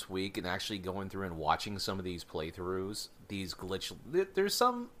priority this week and actually going through and watching some of these playthroughs. There's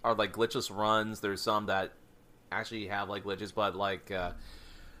some are like glitchless runs. There's some that actually have like glitches, but like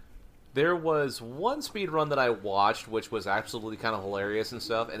there was one speed run that I watched which was absolutely kind of hilarious and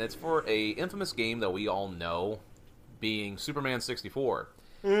stuff, and it's for a infamous game that we all know, being Superman 64.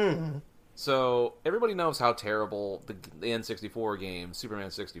 Mm-hmm. So everybody knows how terrible the N64 game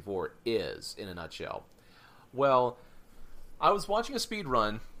Superman 64 is in a nutshell. Well, I was watching a speed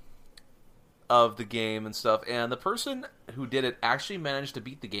run of the game and stuff, and the person who did it actually managed to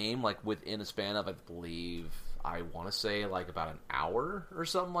beat the game like within a span of, I want to say like about an hour or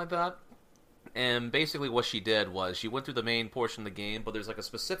something like that. And basically what she did was she went through the main portion of the game, but there's like a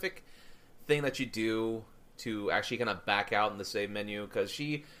specific thing that you do to actually kind of back out in the save menu, because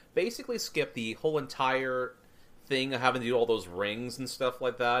she basically skipped the whole entire thing of having to do all those rings and stuff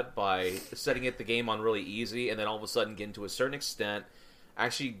like that by setting the game on really easy, and then all of a sudden getting to a certain extent,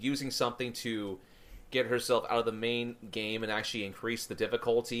 actually using something to get herself out of the main game and actually increase the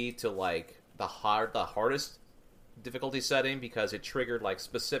difficulty to like the hardest difficulty setting, because it triggered like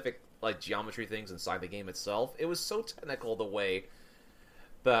specific like geometry things inside the game itself. It was so technical the way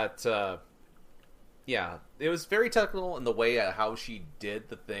that yeah, it was very technical in the way how she did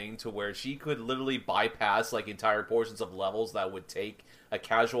the thing, to where she could literally bypass like entire portions of levels that would take a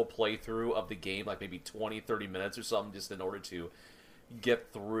casual playthrough of the game like maybe 20-30 minutes or something just in order to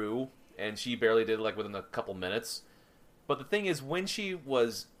get through, and she barely did it like within a couple minutes. But the thing is, when she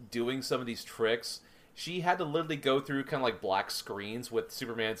was doing some of these tricks, she had to literally go through kind of like black screens with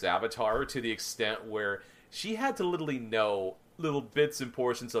Superman's avatar, to the extent where she had to literally know little bits and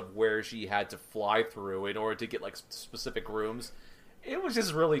portions of where she had to fly through in order to get like specific rooms. It was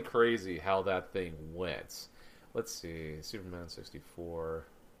just really crazy how that thing went. Let's see, Superman 64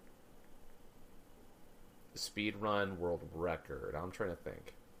 speedrun world record. I'm trying to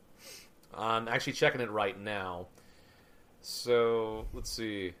think. I'm actually checking it right now. So let's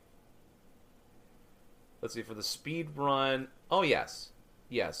see. Let's see for the speed run. Oh yes,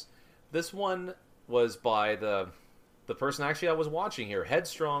 yes. This one was by the person actually I was watching here.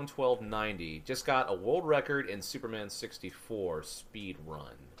 Headstrong 1290 just got a world record in Superman 64 speed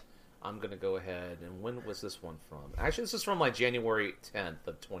run. I'm gonna go ahead and when was this one from? Actually, this is from like January 10th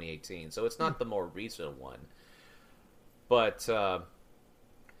of 2018, so it's not the more recent one. But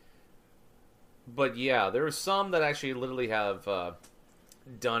yeah, there are some that actually literally have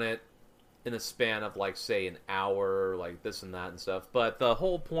done it in a span of like say an hour, like this and that and stuff. But the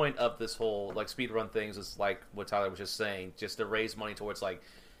whole point of this whole like speedrun things is like what Tyler was just saying, just to raise money towards like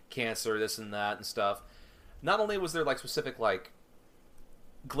cancer, this and that and stuff. Not only was there like specific like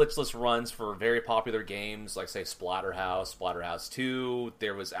glitchless runs for very popular games like say Splatterhouse, Splatterhouse 2,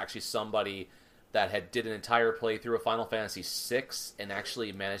 there was actually somebody that had did an entire playthrough of Final Fantasy VI and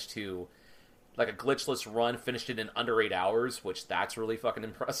actually managed to like a glitchless run, finished it in under 8 hours, which that's really fucking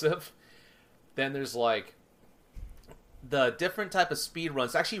impressive. Then there's like the different type of speed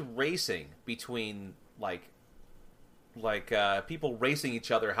runs, actually racing between like people racing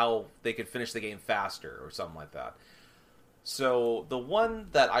each other how they could finish the game faster or something like that. So the one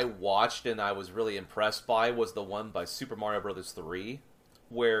that I watched and I was really impressed by was the one by Super Mario Bros. 3,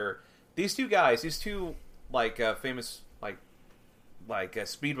 where these two guys, these two like famous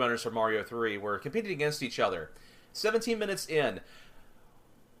speedrunners for Mario 3 were competing against each other. 17 minutes in,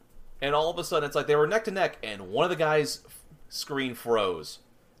 and all of a sudden, it's like they were neck to neck, and one of the guys' screen froze.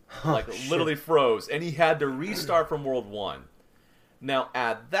 Literally froze, and he had to restart from World 1. Now,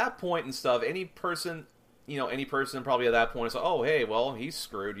 at that point and stuff, any person probably at that point is like, oh, hey, well, he's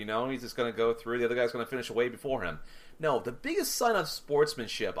screwed, he's just going to go through, the other guy's going to finish way before him. No, the biggest sign of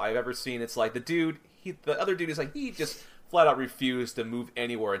sportsmanship I've ever seen, it's like the other dude is like, he just flat out refused to move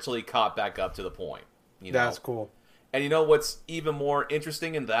anywhere until he caught back up to the point. That's cool. And you know what's even more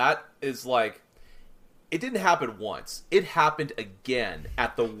interesting in that is, like, it didn't happen once. It happened again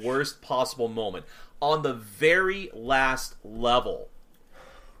at the worst possible moment on the very last level.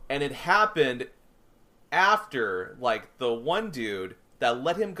 And it happened after, like, the one dude that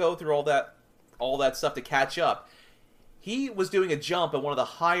let him go through all that stuff to catch up. He was doing a jump at one of the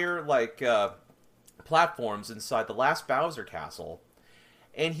higher, like, platforms inside the last Bowser Castle.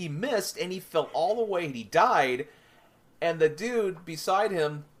 And he missed, and he fell all the way, and he died. And the dude beside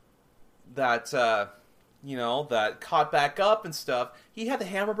him that, that caught back up and stuff, he had the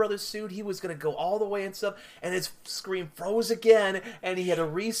Hammer Brothers suit, he was going to go all the way and stuff, and his screen froze again, and he had to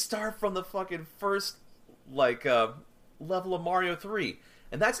restart from the fucking first, level of Mario 3.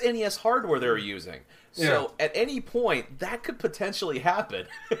 And that's NES hardware they were using. So, at any point, that could potentially happen.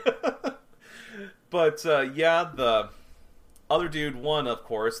 But, the other dude won, of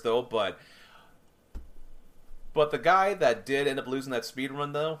course, though, But the guy that did end up losing that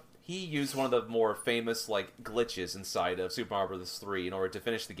speedrun, though, he used one of the more famous, glitches inside of Super Mario Bros. 3 in order to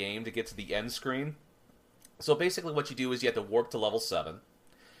finish the game to get to the end screen. So basically what you do is you have to warp to level 7.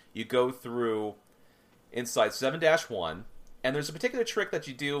 You go through inside 7-1, and there's a particular trick that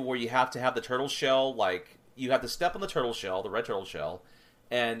you do where you have to have the turtle shell, you have to step on the turtle shell, the red turtle shell,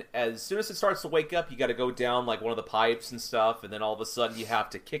 and as soon as it starts to wake up, you got to go down, one of the pipes and stuff, and then all of a sudden you have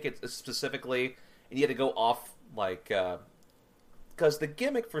to kick it specifically, and you have to go off, because the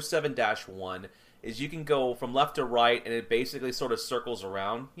gimmick for 7-1 is you can go from left to right, and it basically sort of circles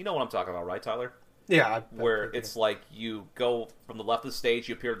around. You know what I'm talking about, right, Tyler? Yeah. Where it's like you go from the left of the stage,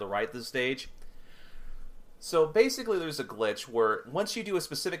 you appear to the right of the stage. So basically there's a glitch where once you do a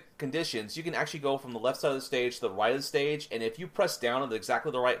specific conditions, you can actually go from the left side of the stage to the right of the stage, and if you press down at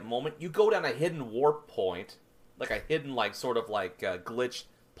exactly the right moment, you go down a hidden warp point, like a hidden, glitched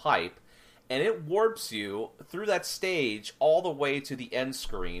pipe, and it warps you through that stage all the way to the end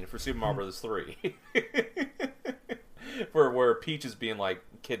screen for Super Mario Bros. 3. where Peach is being,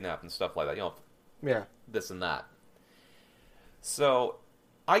 kidnapped and stuff like that. Yeah. This and that. So,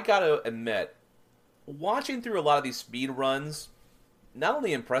 I gotta admit, watching through a lot of these speed runs not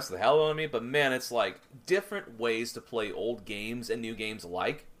only impressed the hell out of me, but man, it's different ways to play old games and new games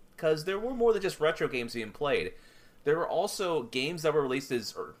alike, because there were more than just retro games being played. There were also games that were released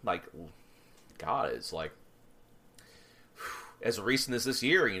as, as recent as this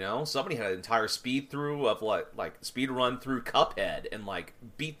year, somebody had an entire speed through of speed run through Cuphead and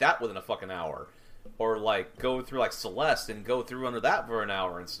beat that within a fucking hour, or go through Celeste and go through under that for an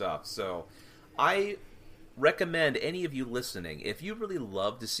hour and stuff. So I recommend any of you listening, if you really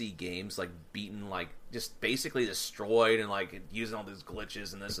love to see games beaten, just basically destroyed and using all these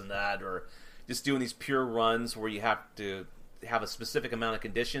glitches and this and that, or just doing these pure runs where you have to have a specific amount of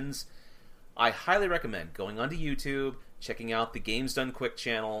conditions, I highly recommend going onto YouTube, checking out the Games Done Quick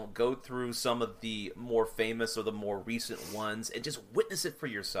channel, go through some of the more famous or the more recent ones, and just witness it for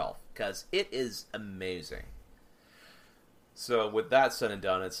yourself, because it is amazing. So with that said and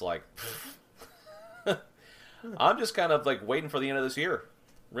done, it's like, I'm just kind of like waiting for the end of this year,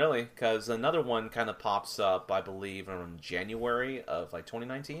 really, because another one kind of pops up, I believe, in January of like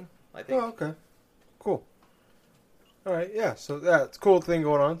 2019, I think. Oh, okay. Cool. All right, yeah. So that's a cool thing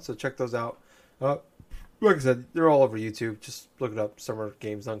going on. So check those out. Like I said, they're all over YouTube. Just look it up. Summer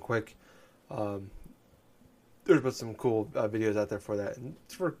Games Done Quick. There's been some cool videos out there for that, and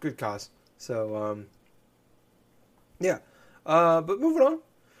it's for a good cause. So yeah. But moving on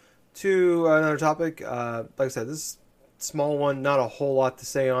to another topic. Like I said, this is a small one. Not a whole lot to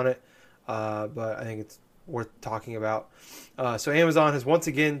say on it, but I think it's worth talking about. So Amazon has once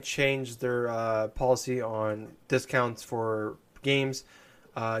again changed their policy on discounts for games.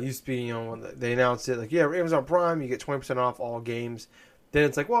 Used to be, when they announced it, like, yeah, Amazon Prime, you get 20% off all games. Then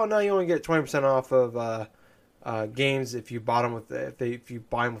it's like, well, now you only get 20% off of games if you bought them if you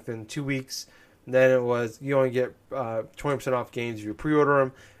buy them within 2 weeks. And then it was you only get 20% off games if you pre-order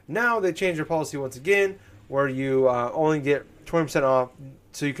them. Now they changed their policy once again, where you only get 20% off.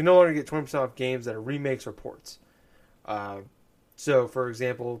 So you can no longer get 20% off games that are remakes or ports. So, for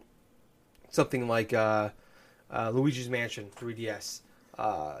example, something like Luigi's Mansion 3DS.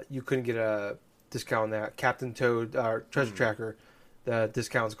 You couldn't get a discount on that. Captain Toad Treasure Tracker, the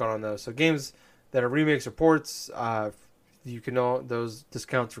discount's gone on those. So games that are remakes or ports, those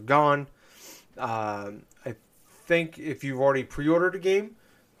discounts are gone. I think if you've already pre-ordered a game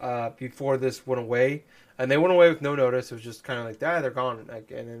before this went away, and they went away with no notice, it was just kind of like that, they're gone. And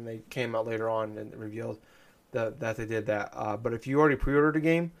then they came out later on and revealed that they did that. But if you already pre-ordered a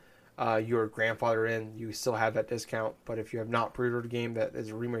game, you're grandfathered in, you still have that discount. But if you have not pre-ordered a game that is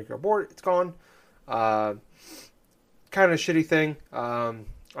a remake or port, it's gone. Kind of shitty thing.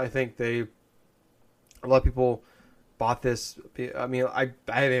 I think a lot of people bought this. I mean, I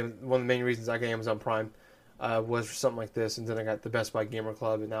one of the main reasons I got Amazon Prime was for something like this, and then I got the Best Buy Gamer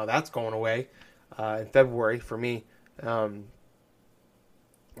Club, and now that's going away in February for me.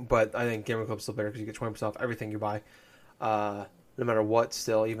 But I think Gamer Club's still better because you get 20% off everything you buy, no matter what.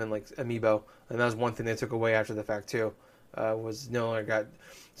 Still, even like Amiibo, and that was one thing they took away after the fact too. Was no longer got.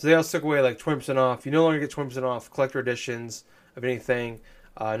 So they also took away like 20% off. You no longer get 20% off collector editions of anything.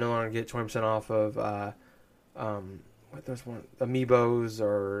 No longer get 20% off of there's one Amiibos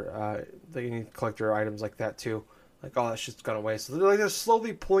or any collector items like that too. Like all that shit's gone away. So they're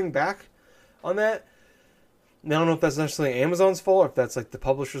slowly pulling back on that. Now I don't know if that's necessarily Amazon's fault or if that's like the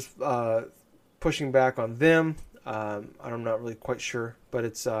publishers pushing back on them. I'm not really quite sure, but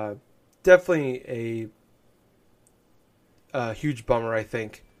it's definitely a huge bummer. I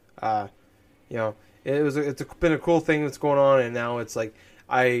think it's been a cool thing that's going on, and now it's like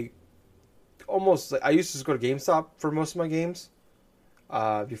I used to just go to GameStop for most of my games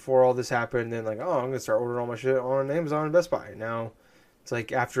before all this happened. And then I'm gonna start ordering all my shit on Amazon and Best Buy. Now it's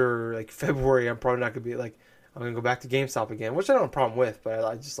like after like February, I'm probably not gonna be like I'm gonna go back to GameStop again, which I don't have a problem with. But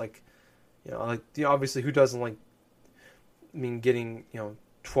I just obviously who doesn't like? I mean, getting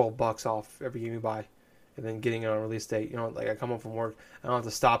 $12 off every game you buy, and then getting it on release date. I come home from work, I don't have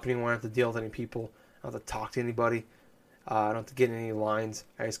to stop anywhere, I don't have to deal with any people, I don't have to talk to anybody, I don't have to get in any lines.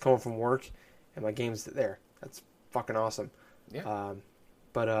 I just come home from work, and my game's there. That's fucking awesome. Yeah.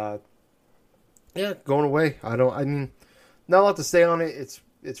 Yeah, going away. I mean, not a lot to say on it.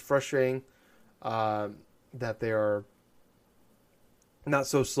 It's frustrating that they are not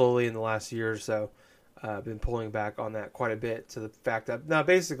so slowly in the last year or so. Been pulling back on that quite a bit to the fact that now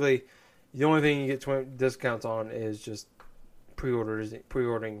basically the only thing you get 20 discounts on is just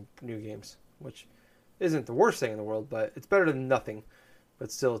pre-ordering new games, which isn't the worst thing in the world, but it's better than nothing.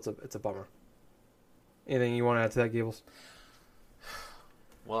 But still, it's a bummer. Anything you want to add to that, Gables?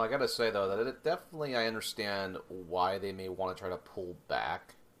 Well, I gotta say though that I understand why they may want to try to pull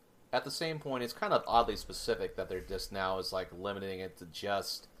back. At the same point, it's kind of oddly specific that they're just now is like limiting it to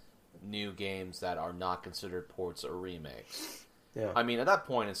just new games that are not considered ports or remakes. Yeah. I mean, at that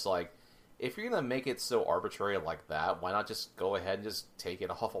point, it's like, if you're going to make it so arbitrary like that, why not just go ahead and just take it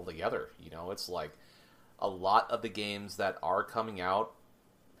off altogether? It's like a lot of the games that are coming out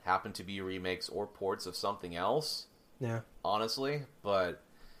happen to be remakes or ports of something else. Yeah. Honestly. But,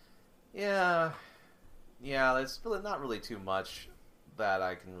 yeah, there's really not really too much that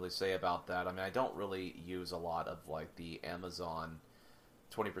I can really say about that. I mean, I don't really use a lot of, like, the Amazon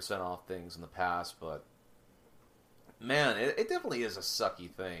 20% off things in the past, but man, it definitely is a sucky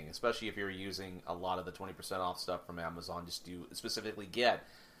thing, especially if you're using a lot of the 20% off stuff from Amazon just to specifically get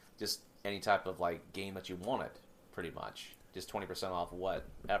just any type of like game that you wanted, pretty much. Just 20% off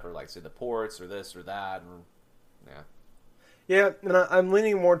whatever, like say the ports or this or that, or yeah. Yeah, and I'm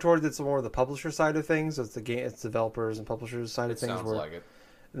leaning more towards it's more of the publisher side of things. It's it's developers and publishers side of things. Sounds like it.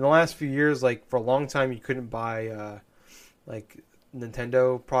 In the last few years, like for a long time, you couldn't buy like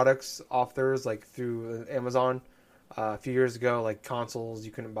Nintendo products off theirs, like through Amazon. A few years ago, like consoles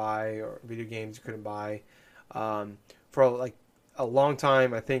you couldn't buy or video games you couldn't buy. For like a long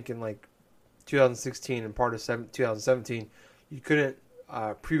time, I think in like 2016 and part of 2017, you couldn't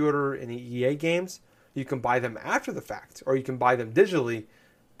pre-order any EA games. You can buy them after the fact, or you can buy them digitally,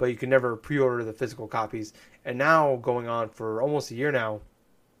 but you can never pre-order the physical copies. And now, going on for almost a year now,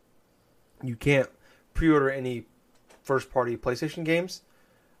 you can't pre-order any first-party PlayStation games.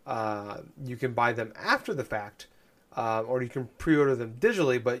 You can buy them after the fact, or you can pre-order them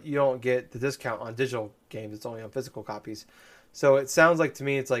digitally, but you don't get the discount on digital games. It's only on physical copies. So it sounds like to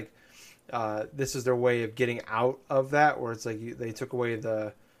me, it's like this is their way of getting out of that, where it's like they took away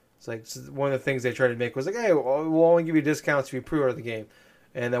the. It's like one of the things they tried to make was like, hey, we'll only give you discounts if you pre-order the game,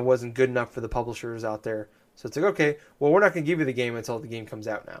 and that wasn't good enough for the publishers out there. So it's like, okay, well, we're not going to give you the game until the game comes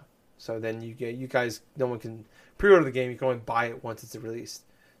out now. So then you guys, no one can pre-order the game. You can only buy it once it's released,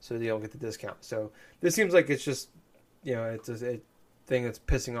 so you don't get the discount. So this seems like it's just, it's a thing that's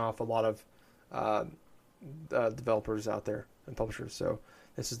pissing off a lot of developers out there and publishers. So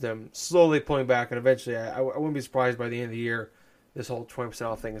this is them slowly pulling back, and eventually, I wouldn't be surprised by the end of the year. This whole 20%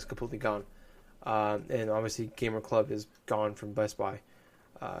 off thing is completely gone. And obviously Gamer Club is gone from Best Buy.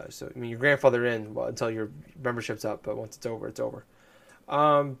 So, I mean, your grandfather in until your membership's up, but once it's over, it's over.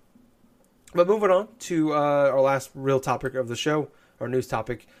 But moving on to our last real topic of the show, our news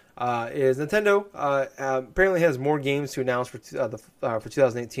topic, is Nintendo apparently has more games to announce for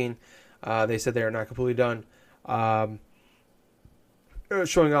 2018. They said they are not completely done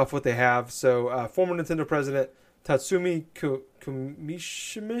showing off what they have. So, former Nintendo president Tatsumi Kimishima.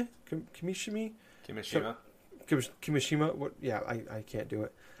 What? Yeah, I can't do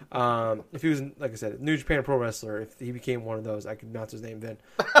it. If he was, like I said, New Japan Pro Wrestler, if he became one of those, I could announce his name then.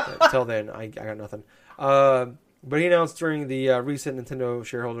 Until then, I got nothing. But he announced during the recent Nintendo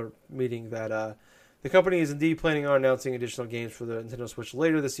shareholder meeting that the company is indeed planning on announcing additional games for the Nintendo Switch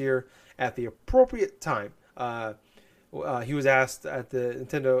later this year at the appropriate time. He was asked at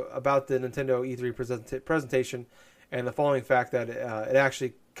about the Nintendo E3 presentation and the following fact that it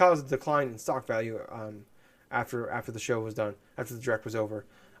actually caused a decline in stock value after the show was done, after the direct was over.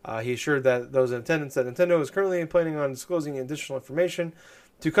 He assured that those in attendance that Nintendo is currently planning on disclosing additional information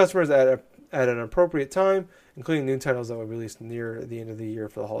to customers at an appropriate time, including new titles that will be released near the end of the year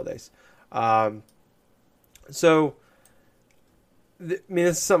for the holidays. This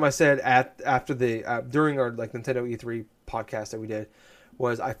is something I said after during our Nintendo E3 podcast that we did,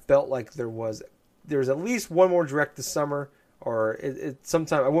 was I felt like there's at least one more direct this summer, or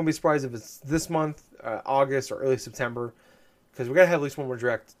sometime. I wouldn't be surprised if it's this month, August or early September, because we gotta have at least one more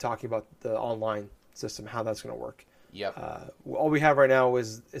direct talking about the online system, how that's gonna work. Yep. All we have right now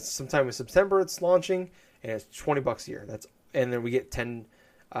is it's sometime in September it's launching, and it's $20 a year. And then we get 10.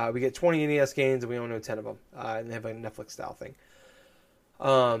 We get 20 NES games, and we only know 10 of them, and they have a Netflix style thing.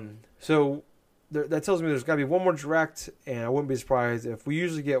 So that tells me there's got to be one more direct, and I wouldn't be surprised if we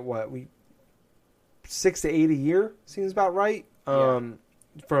usually get 6 to 8 a year. Seems about right. From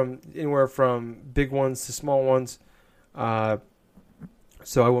anywhere from big ones to small ones. So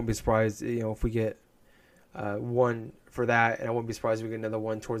I wouldn't be surprised, if we get one for that, and I wouldn't be surprised if we get another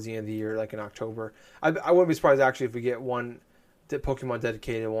one towards the end of the year, like in October. I wouldn't be surprised actually if we get one Pokemon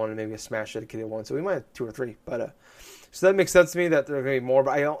dedicated one and maybe a Smash dedicated one. So we might have 2 or 3, but so that makes sense to me that there are going to be more.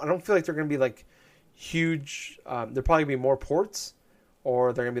 But I don't feel like they're going to be like huge. They're probably going to be more ports,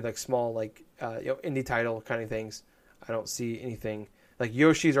 or they're going to be like small, like indie title kind of things. I don't see anything like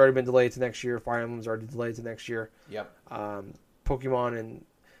Yoshi's already been delayed to next year. Fire Emblem's already delayed to next year. Yep. Pokemon and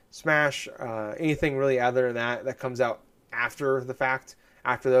Smash, anything really other than that comes out after the fact,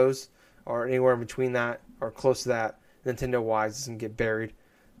 after those, or anywhere in between that or close to that, Nintendo wise, doesn't get buried.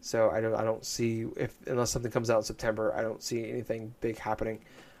 So I don't see, unless something comes out in September, I don't see anything big happening,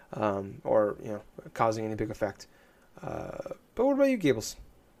 or causing any big effect. But what about you, Gables?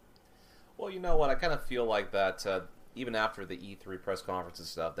 Well, you know what? I kind of feel like that even after the E3 press conference and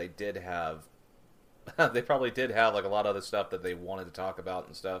stuff, they probably did have like a lot of other stuff that they wanted to talk about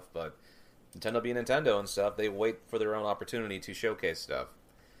and stuff. But Nintendo being Nintendo and stuff, they wait for their own opportunity to showcase stuff.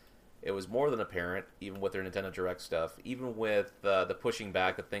 It was more than apparent, even with their Nintendo Direct stuff, even with the pushing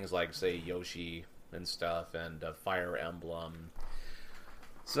back of things like, say, Yoshi and stuff, and Fire Emblem.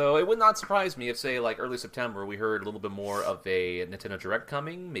 So it would not surprise me if, say, like early September, we heard a little bit more of a Nintendo Direct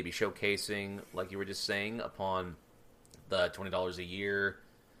coming, maybe showcasing, like you were just saying, upon the $20 a year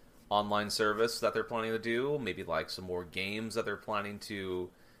online service that they're planning to do. Maybe like some more games that they're planning to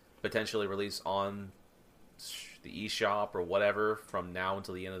potentially release on the eShop or whatever from now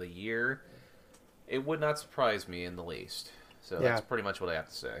until the end of the year. It would not surprise me in the least. So Yeah. that's pretty much what I have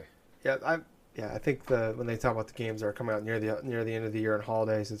to say. I think when they talk about the games that are coming out near the end of the year and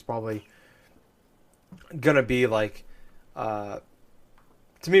holidays, it's probably gonna be like, to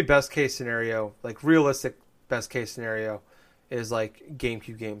me, best case scenario, like realistic best case scenario, is like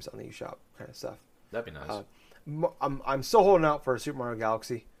GameCube games on the eShop kind of stuff. That'd be nice. I'm still holding out for a Super Mario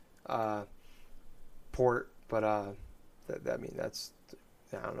Galaxy port, but I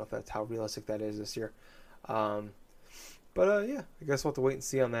don't know if that's how realistic that is this year. Yeah, I guess we'll have to wait and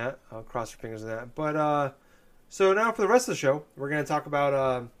see on that. I'll cross your fingers on that. But so now for the rest of the show, we're going to talk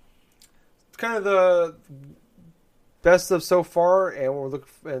about kind of the best of so far, and what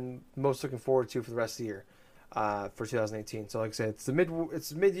we're most looking forward to for the rest of the year for 2018. So, like I said, it's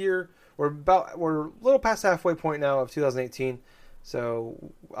mid year. We're a little past the halfway point now of 2018.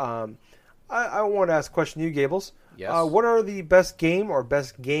 So, I want to ask a question to you, Gables. Yes. What are the best game or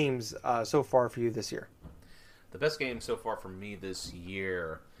best games so far for you this year? The best game so far for me this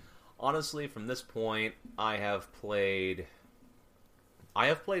year, honestly, from this point, I have played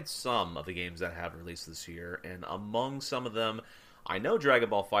some of the games that have released this year, and among some of them, I know Dragon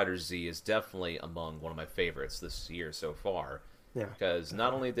Ball FighterZ is definitely among one of my favorites this year so far. Yeah. Because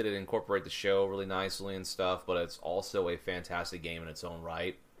not only did it incorporate the show really nicely and stuff, but it's also a fantastic game in its own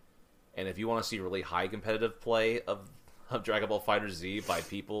right. And if you want to see really high competitive play of Dragon Ball FighterZ by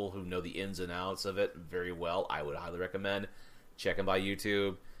people who know the ins and outs of it very well, I would highly recommend checking by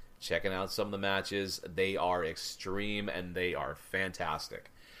YouTube, checking out some of the matches. They are extreme and they are fantastic.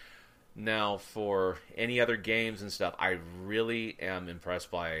 Now, for any other games and stuff, I really am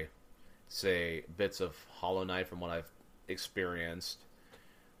impressed by, say, bits of Hollow Knight from what I've experienced.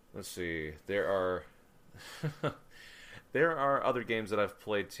 Let's see, there are other games that I've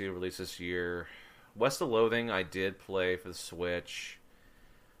played to release this year. West of Loathing I did play for the Switch.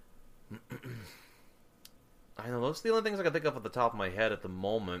 I know those are the only things I can think of at the top of my head at the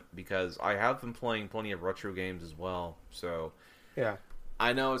moment, because I have been playing plenty of retro games as well. So Yeah.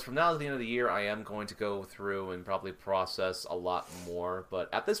 I know it's from now to the end of the year I am going to go through and probably process a lot more.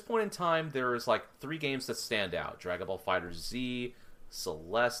 But at this point in time, there's like 3 games that stand out. Dragon Ball FighterZ,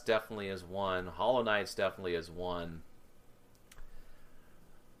 Celeste definitely is one, Hollow Knight definitely is one.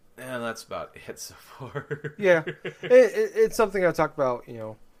 And that's about it so far. Yeah, it's something I talked about,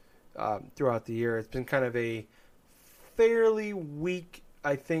 throughout the year. It's been kind of a fairly weak,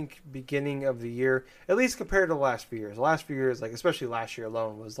 I think, beginning of the year, at least compared to the last few years. The last few years, like especially last year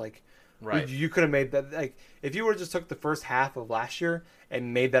alone, was like, Right. You could have made that, like, if you would have just took the first half of last year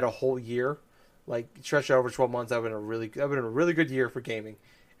and made that a whole year, like stretched it over 12 months, that would have been a really good year for gaming.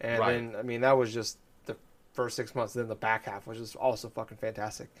 And Right. then, I mean, that was just the first 6 months. Then the back half was just also fucking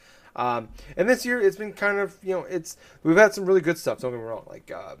fantastic. And this year it's been kind of, we've had some really good stuff. Don't get me wrong.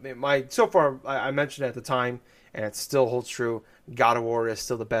 Like so far, I mentioned at the time, and it still holds true. God of War is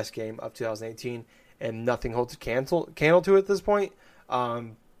still the best game of 2018, and nothing holds a candle to it at this point.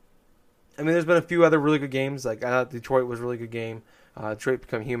 I mean, there's been a few other really good games. Like I thought Detroit was a really good game. Detroit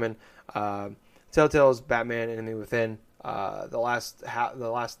Become Human. Telltale's Batman: Enemy Within. The last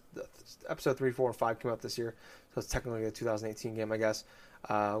episode 3, 4, and 5 came out this year, so it's technically a 2018 game, I guess.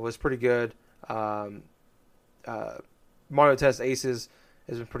 Was pretty good. Mario Tennis Aces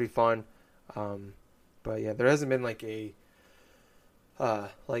has been pretty fun. But yeah, there hasn't been like a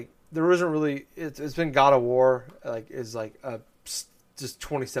there isn't really. It's been God of War, just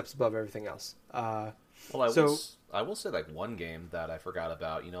 20 steps above everything else. Well, I will say like one game that I forgot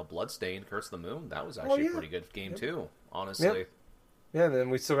about. Bloodstained: Curse of the Moon. That was actually a pretty good game too. Honestly. Yep. Yeah, and then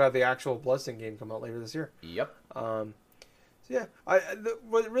we still have the actual Bloodstained game come out later this year. Yep. Yeah,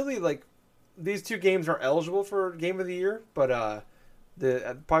 really like these 2 games are eligible for Game of the Year, but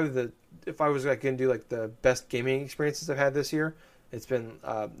if I was like going to do like the best gaming experiences I've had this year, it's been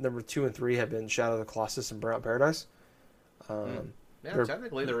number 2 and 3 have been Shadow of the Colossus and Burnout Paradise. Yeah,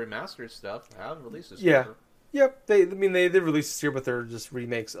 technically the remastered stuff have released this Yeah. year. Yep, they did release this year, but they're just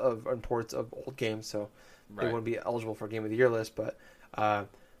remakes of and ports of old games, so they Right. wouldn't be eligible for Game of the Year list. But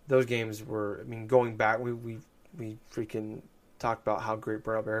those games were, I mean, going back, we freaking talked about how great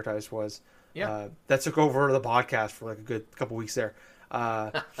Burnout Paradise was. Yeah. That took over the podcast for like a good couple weeks there.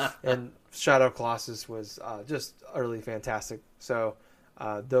 And Shadow of Colossus was just utterly fantastic. So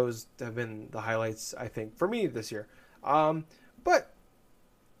those have been the highlights, I think, for me this year. But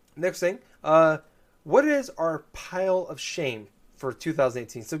next thing, what is our pile of shame for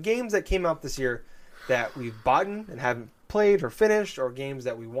 2018? So games that came out this year that we've bought and haven't played or finished, or games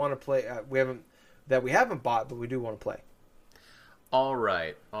that we want to play, we haven't bought but we do want to play. All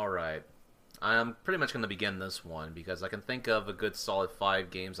right. I'm pretty much going to begin this one because I can think of a good solid 5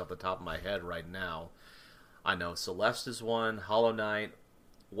 games off the top of my head right now. I know Celeste is one, Hollow Knight,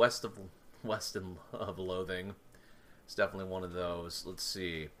 West of Loathing. It's definitely one of those. Let's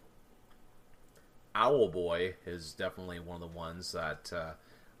see. Owlboy is definitely one of the ones that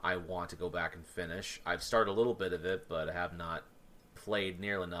I want to go back and finish. I've started a little bit of it, but I have not played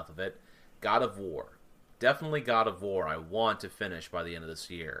nearly enough of it. God of War. Definitely God of War. I want to finish by the end of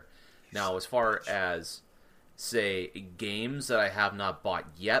this year. Now, as far as, say, games that I have not bought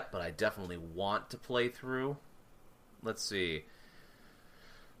yet, but I definitely want to play through, let's see.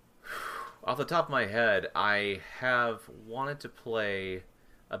 Off the top of my head, I have wanted to play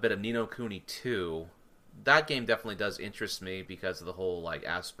a bit of Ni no Kuni 2. That game definitely does interest me because of the whole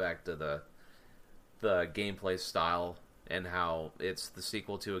aspect of the gameplay style and how it's the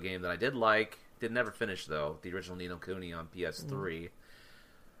sequel to a game that I did like. Did never finish, though, the original Ni no Kuni on PS3.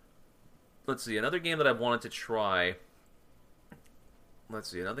 Let's see, another game that I wanted to try.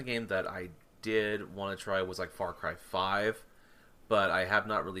 Another game that I did want to try was Far Cry 5, but I have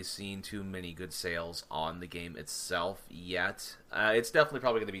not really seen too many good sales on the game itself yet. It's definitely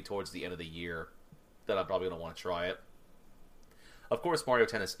probably going to be towards the end of the year that I'm probably going to want to try it. Of course, Mario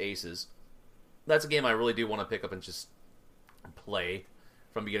Tennis Aces. That's a game I really do want to pick up and just play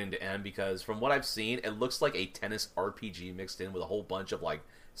from beginning to end, because from what I've seen, it looks like a tennis RPG mixed in with a whole bunch of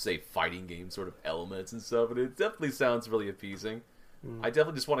say, fighting game sort of elements and stuff, and it definitely sounds really appeasing. I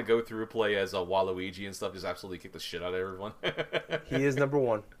definitely just want to go through, play as Waluigi and stuff, just absolutely kick the shit out of everyone. He is number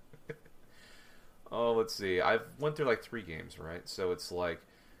one. Oh, let's see. I've went through 3 games, right? So it's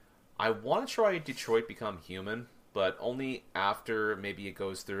I want to try Detroit Become Human, but only after maybe it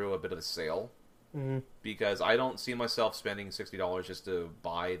goes through a bit of a sale. Mm-hmm. Because I don't see myself spending $60 just to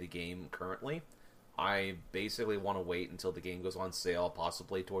buy the game currently. I basically want to wait until the game goes on sale,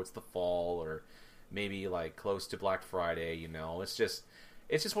 possibly towards the fall, or maybe close to Black Friday. It's just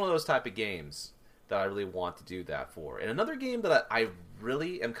one of those type of games that I really want to do that for. And another game that I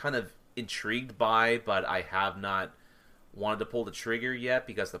really am kind of intrigued by, but I have not wanted to pull the trigger yet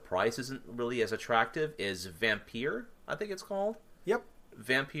because the price isn't really as attractive, is Vampire, I think it's called. Yep.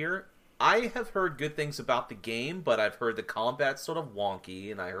 Vampire. I have heard good things about the game, but I've heard the combat's sort of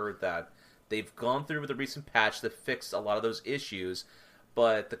wonky, and I heard that they've gone through with a recent patch that fixed a lot of those issues.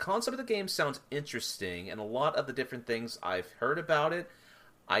 But the concept of the game sounds interesting, and a lot of the different things I've heard about it,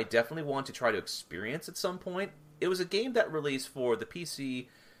 I definitely want to try to experience at some point. It was a game that released for the PC,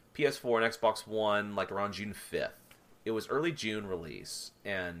 PS4, and Xbox One around June 5th. It was early June release,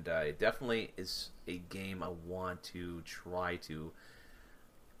 and it definitely is a game I want to try to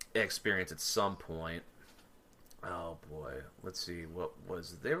experience at some point. Oh boy, let's see, what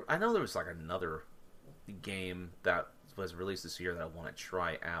was there? I know there was another game that was released this year that I want to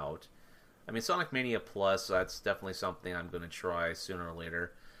try out. I mean, Sonic Mania Plus, that's definitely something I'm going to try sooner or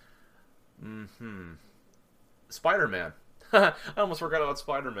later. Spider-Man. I almost forgot about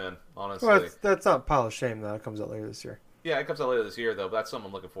Spider-Man, honestly. Well, that's not a pile of shame that comes out later this year. Yeah, it comes out later this year, though, but that's something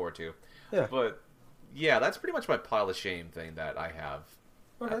I'm looking forward to. Yeah. But, yeah, that's pretty much my pile of shame thing that I have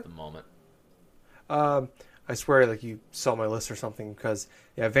at the moment. I swear, you saw my list or something, because,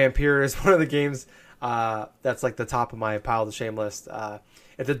 Vampire is one of the games that's, the top of my pile of shame list.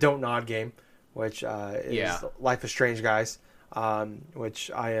 It's a Don't Nod game, which is Life is Strange guys, which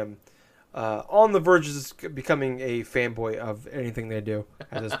I am on the verge of becoming a fanboy of anything they do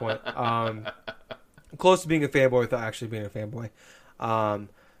at this point. Close to being a fanboy without actually being a fanboy.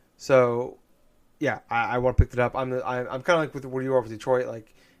 So, yeah, I want to pick it up. I'm kind of with where you are with Detroit.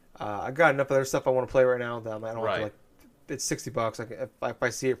 I got enough other stuff I want to play right now that I don't want to, it's $60. If I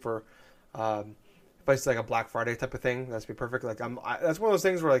see it for, if I see a Black Friday type of thing, that's be perfect. That's one of those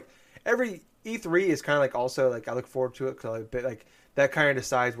things where every E3 is kind of also I look forward to it because that kind of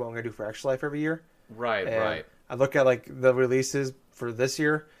decides what I'm gonna do for Extra Life every year. Right. I look at the releases for this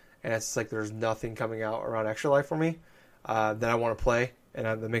year, and it's there's nothing coming out around Extra Life for me that I want to play,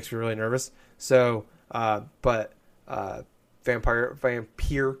 and that makes me really nervous. So, Vampire,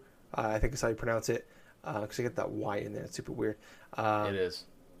 I think is how you pronounce it, because I get that Y in there. It's super weird. It is.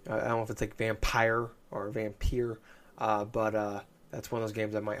 I don't know if it's Vampire or Vampire, but that's one of those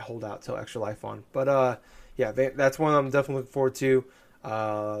games I might hold out till Extra Life on. But that's one I'm definitely looking forward to.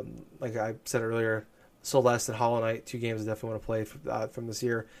 Like I said earlier, Celeste and Hollow Knight, 2 games I definitely want to play from this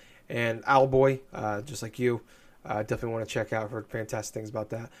year. And Owlboy, just like you, Definitely want to check out. I've heard fantastic things about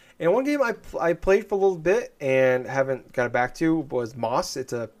that. And one game I played for a little bit and haven't got it back to was Moss.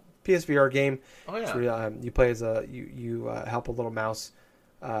 It's a PSVR game. Oh yeah. It's where, you play as you help a little mouse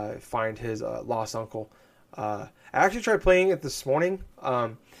find his lost uncle. I actually tried playing it this morning,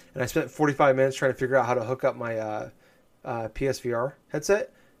 and I spent 45 minutes trying to figure out how to hook up my PSVR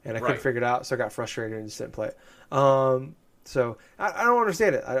headset, and I couldn't Right. figure it out, so I got frustrated and just didn't play it. So I don't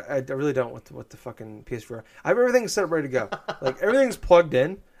understand it. I really don't with the fucking PSVR. I have everything set up ready to go. Like everything's plugged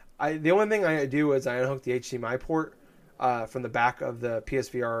in. The only thing I do is I unhook the HDMI port from the back of the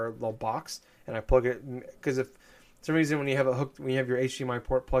PSVR little box, and I plug it because if for some reason when you have your HDMI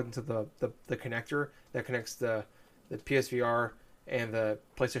port plugged into the connector that connects the PSVR and the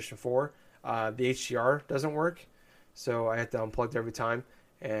PlayStation 4, the HDR doesn't work, so I have to unplug it every time.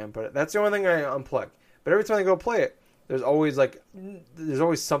 But that's the only thing I unplug. But every time I go play it, there's always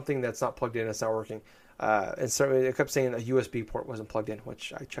something that's not plugged in, that's not working. And so it kept saying a USB port wasn't plugged in,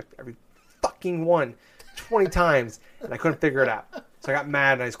 which I checked every fucking one 20 times, and I couldn't figure it out. So I got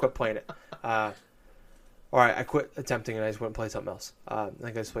mad and I just quit playing it. All right, I quit attempting and I just went and played something else. I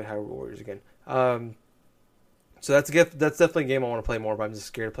think I just played Hyrule Warriors again. So that's a gift. That's definitely a game I want to play more, but I'm just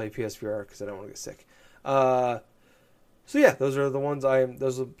scared to play PSVR because I don't want to get sick. So yeah, those are the ones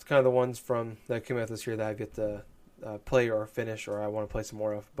those are kind of the ones from that came out this year that I get to play or finish, or I want to play some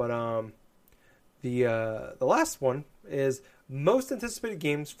more of. But the last one is most anticipated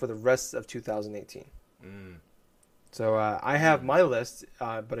games for the rest of 2018. So I have my list,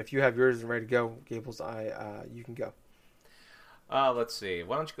 but if you have yours and ready to go, Gables, you can go. Let's see.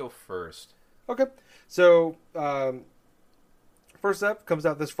 Why don't you go first? Okay. So first up comes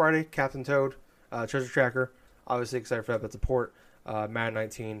out this Friday, Captain Toad, Treasure Tracker. Obviously excited for that. That's a port. Madden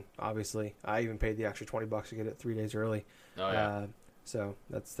 19, obviously. I even paid the extra $20 to get it 3 days early. Oh yeah. So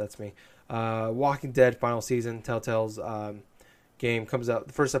that's me. Walking Dead final season, Telltale's game comes out.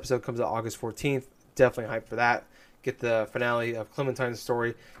 The first episode comes out August 14th. Definitely hyped for that. Get the finale of Clementine's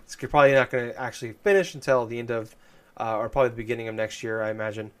story. It's probably not going to actually finish until the end of, or probably the beginning of next year, I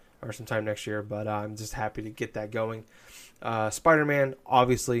imagine, or sometime next year. But I'm just happy to get that going. Spider-Man,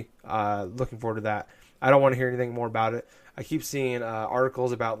 obviously, looking forward to that. I don't want to hear anything more about it. I keep seeing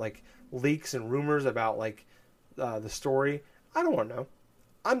articles about like leaks and rumors about like the story. I don't want to know.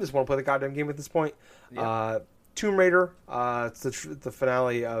 I just want to play the goddamn game at this point. Yeah. Tomb Raider. It's the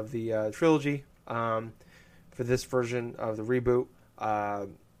finale of the trilogy for this version of the reboot.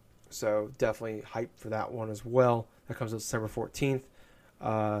 So definitely hyped for that one as well. That comes out December 14th.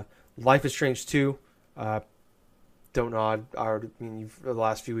 Life is Strange 2. Don't nod. The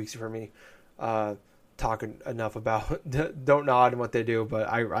last few weeks for me talking enough about Don't Nod and what they do,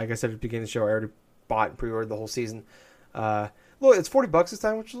 but like I said at the beginning of the show, I already bought and pre-ordered the whole season. Look, it's $40 this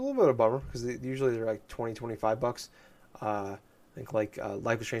time, which is a little bit of a bummer because usually they're like $20-$25. I think like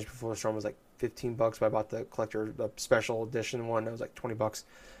Life is Strange Before the Storm was like $15, but I bought the special edition one. That was like $20.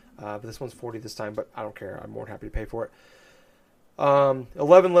 But this one's $40 this time, but I don't care. I'm more than happy to pay for it.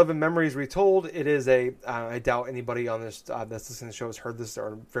 1111 Memories Retold. It is I doubt anybody on this that's listening to the show has heard this,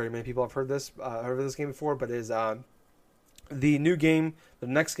 or very many people have heard this game before, but it is the new game, the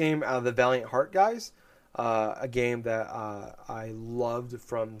next game out of the Valiant Heart guys. A game that I loved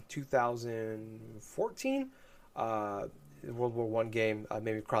from 2014. World War I game,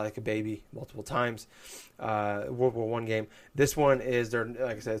 made me cry like a baby multiple times. World War I game. This one is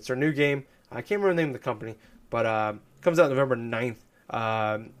like I said, it's their new game. I can't remember the name of the company, but comes out November 9th.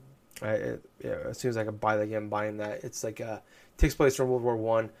 As soon as I can buy the game, I'm buying that. It's like takes place from World War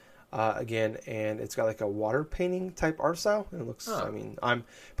One. Again, and it's got like a water painting type art style, and it looks. Huh. I mean, I'm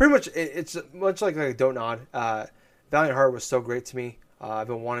pretty much. It's much like Don't Nod. Valiant Heart was so great to me. I've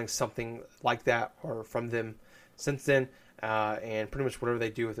been wanting something like that or from them since then, and pretty much whatever they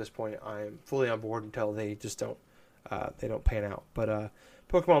do at this point, I'm fully on board until they just don't. They don't pan out. But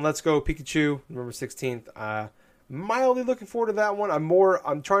Pokemon Let's Go Pikachu, November 16th. Mildly looking forward to that one.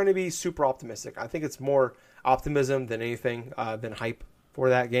 I'm trying to be super optimistic. I think it's more optimism than anything, than hype for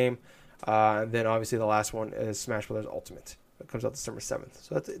that game. And then obviously the last one is Smash Bros. Ultimate. That comes out December 7th.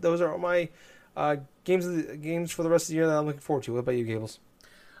 So those are all my games for the rest of the year that I'm looking forward to. What about you, Gables?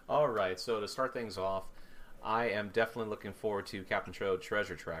 All right. So to start things off, I am definitely looking forward to Captain Toad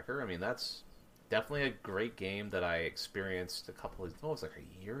Treasure Tracker. I mean, that's definitely a great game that I experienced it was like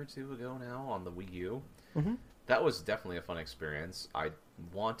a year or two ago now on the Wii U. Mm-hmm. That was definitely a fun experience. I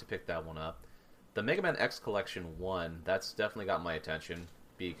want to pick that one up. The Mega Man X Collection 1, that's definitely got my attention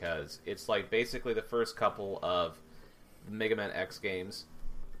because it's like basically the first couple of Mega Man X games.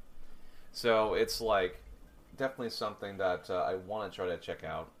 So it's like definitely something that I want to try to check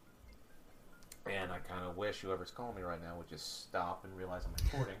out. And I kind of wish whoever's calling me right now would just stop and realize I'm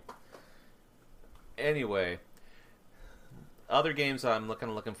recording. Anyway, other games I'm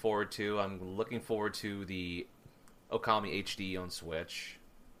looking forward to. I'm looking forward to the Okami HD on Switch.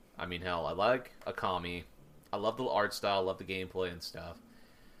 I mean, hell, I like Okami. I love the art style, love the gameplay and stuff.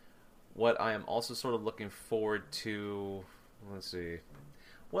 What I am also sort of looking forward to... Let's see.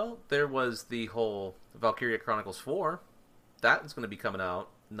 Well, there was the whole Valkyria Chronicles 4. That is going to be coming out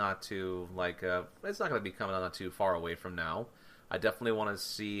not too, it's not going to be coming out not too far away from now. I definitely want to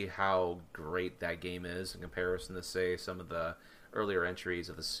see how great that game is in comparison to, say, some of the earlier entries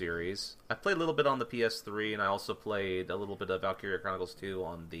of the series. I played a little bit on the PS3, and I also played a little bit of Valkyria Chronicles 2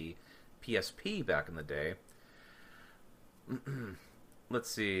 on the PSP back in the day. Let's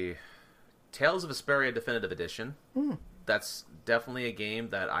see. Tales of Vesperia Definitive Edition. That's definitely a game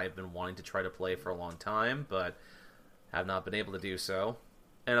that I've been wanting to try to play for a long time, but have not been able to do so.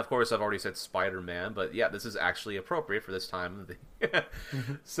 And of course, I've already said Spider-Man, but yeah, this is actually appropriate for this time of the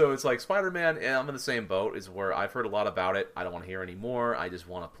So it's like Spider-Man, and I'm in the same boat, is where I've heard a lot about it. I don't want to hear any more. I just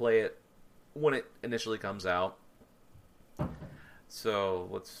want to play it when it initially comes out. So,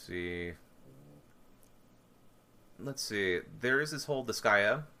 let's see. There is this whole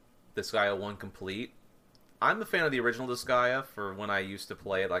Disgaea 1 Complete. I'm a fan of the original Disgaea for when I used to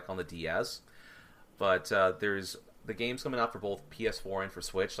play it, like on the DS. But there's the game's coming out for both PS4 and for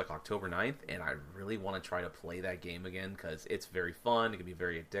Switch, like October 9th, and I really want to try to play that game again because it's very fun. It can be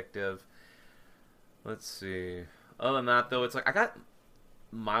very addictive. Let's see. Other than that, though, it's like I got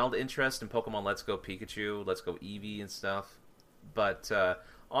mild interest in Pokemon Let's Go Pikachu, Let's Go Eevee, and stuff. But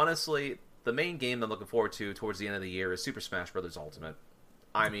honestly, the main game that I'm looking forward to towards the end of the year is Super Smash Bros. Ultimate.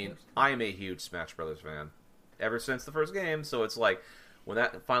 I mean, I am a huge Smash Bros. Fan ever since the first game, so it's like when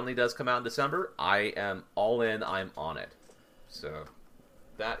that finally does come out in December, I am all in. I'm on it. So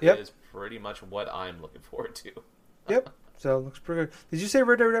that is pretty much what I'm looking forward to. Yep. So it looks pretty good. Did you say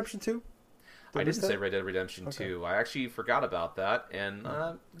Red Dead Redemption 2? I didn't say Red Dead Redemption 2. I actually forgot about that, and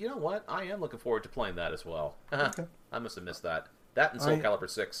you know what? I am looking forward to playing that as well. Okay. I must have missed that. That and Soul Calibur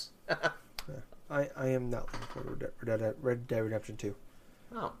 6. I am not looking forward to Red Dead Redemption 2.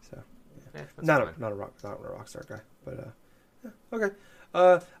 Oh. So, yeah. Not a Rockstar guy, but okay.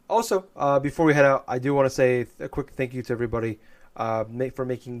 Also, before we head out, I do want to say a quick thank you to everybody for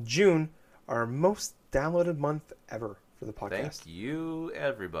making June our most downloaded month ever for the podcast. Thank you,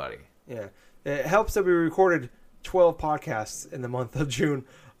 everybody. Yeah, it helps that we recorded 12 podcasts in the month of June,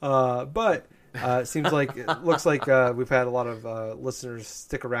 but it seems like looks like we've had a lot of listeners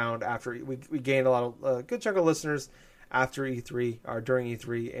stick around after we gained a lot of good chunk of listeners after E3 or during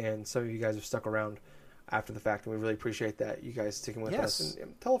E3, and some of you guys have stuck around after the fact, and we really appreciate that you guys sticking with us.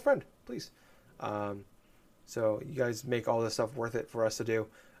 And tell a friend, please. So you guys make all this stuff worth it for us to do.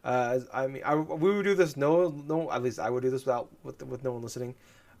 I mean, we would do this. No, at least I would do this with no one listening.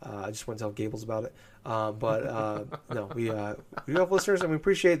 I just want to tell Gables about it. But no, we have listeners, and we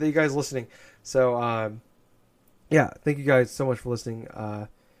appreciate that you guys listening. So yeah, thank you guys so much for listening.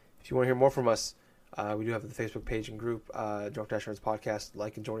 If you want to hear more from us, we do have the Facebook page and group, Drunk Dash Nerds Podcast.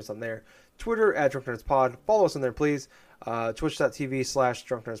 Like and join us on there. Twitter at Drunk Nerds Pod. Follow us on there, please.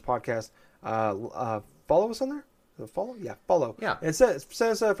 Twitch.tv/Drunk Nerds Podcast. Follow us on there. Follow? Yeah, follow. Yeah. And send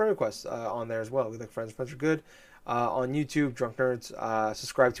us a friend request on there as well. We like friends. Friends are good. On YouTube, Drunk Nerds.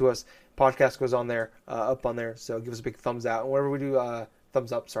 Subscribe to us. Podcast goes on there, up on there. So give us a big thumbs out. And whenever we do,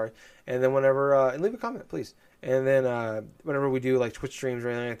 thumbs up, sorry. And then whenever, and leave a comment, please. And then whenever we do like Twitch streams or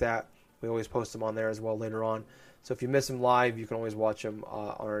anything like that, we always post them on there as well later on. So if you miss them live, you can always watch them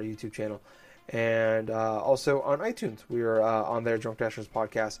on our YouTube channel. And also on iTunes, we are on there, Drunk Dashers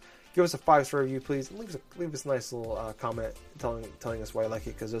Podcast. Give us a 5-star review, please. And leave us a nice little comment telling us why you like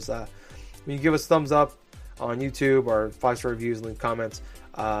it. Because when you give us thumbs up on YouTube or 5-star reviews and leave comments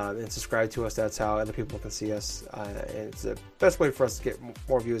and subscribe to us, that's how other people can see us. And it's the best way for us to get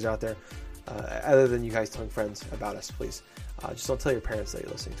more views out there. Other than you guys telling friends about us, please. Just don't tell your parents that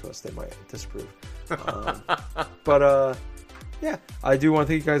you're listening to us. They might disapprove. But yeah, I do want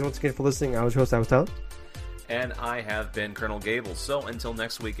to thank you guys once again for listening. I was your host, I was Tyler. And I have been Colonel Gable. So until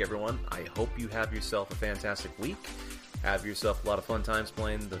next week, everyone, I hope you have yourself a fantastic week. Have yourself a lot of fun times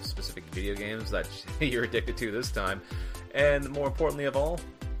playing the specific video games that you're addicted to this time. And more importantly of all,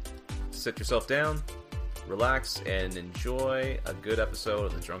 sit yourself down, relax, and enjoy a good episode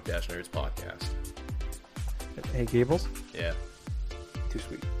of the Drunk Dash Nerds Podcast. Hey, Gables? Yeah. Too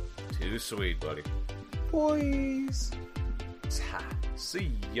sweet. Too sweet, buddy. Boys.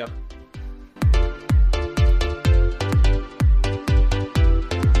 See ya.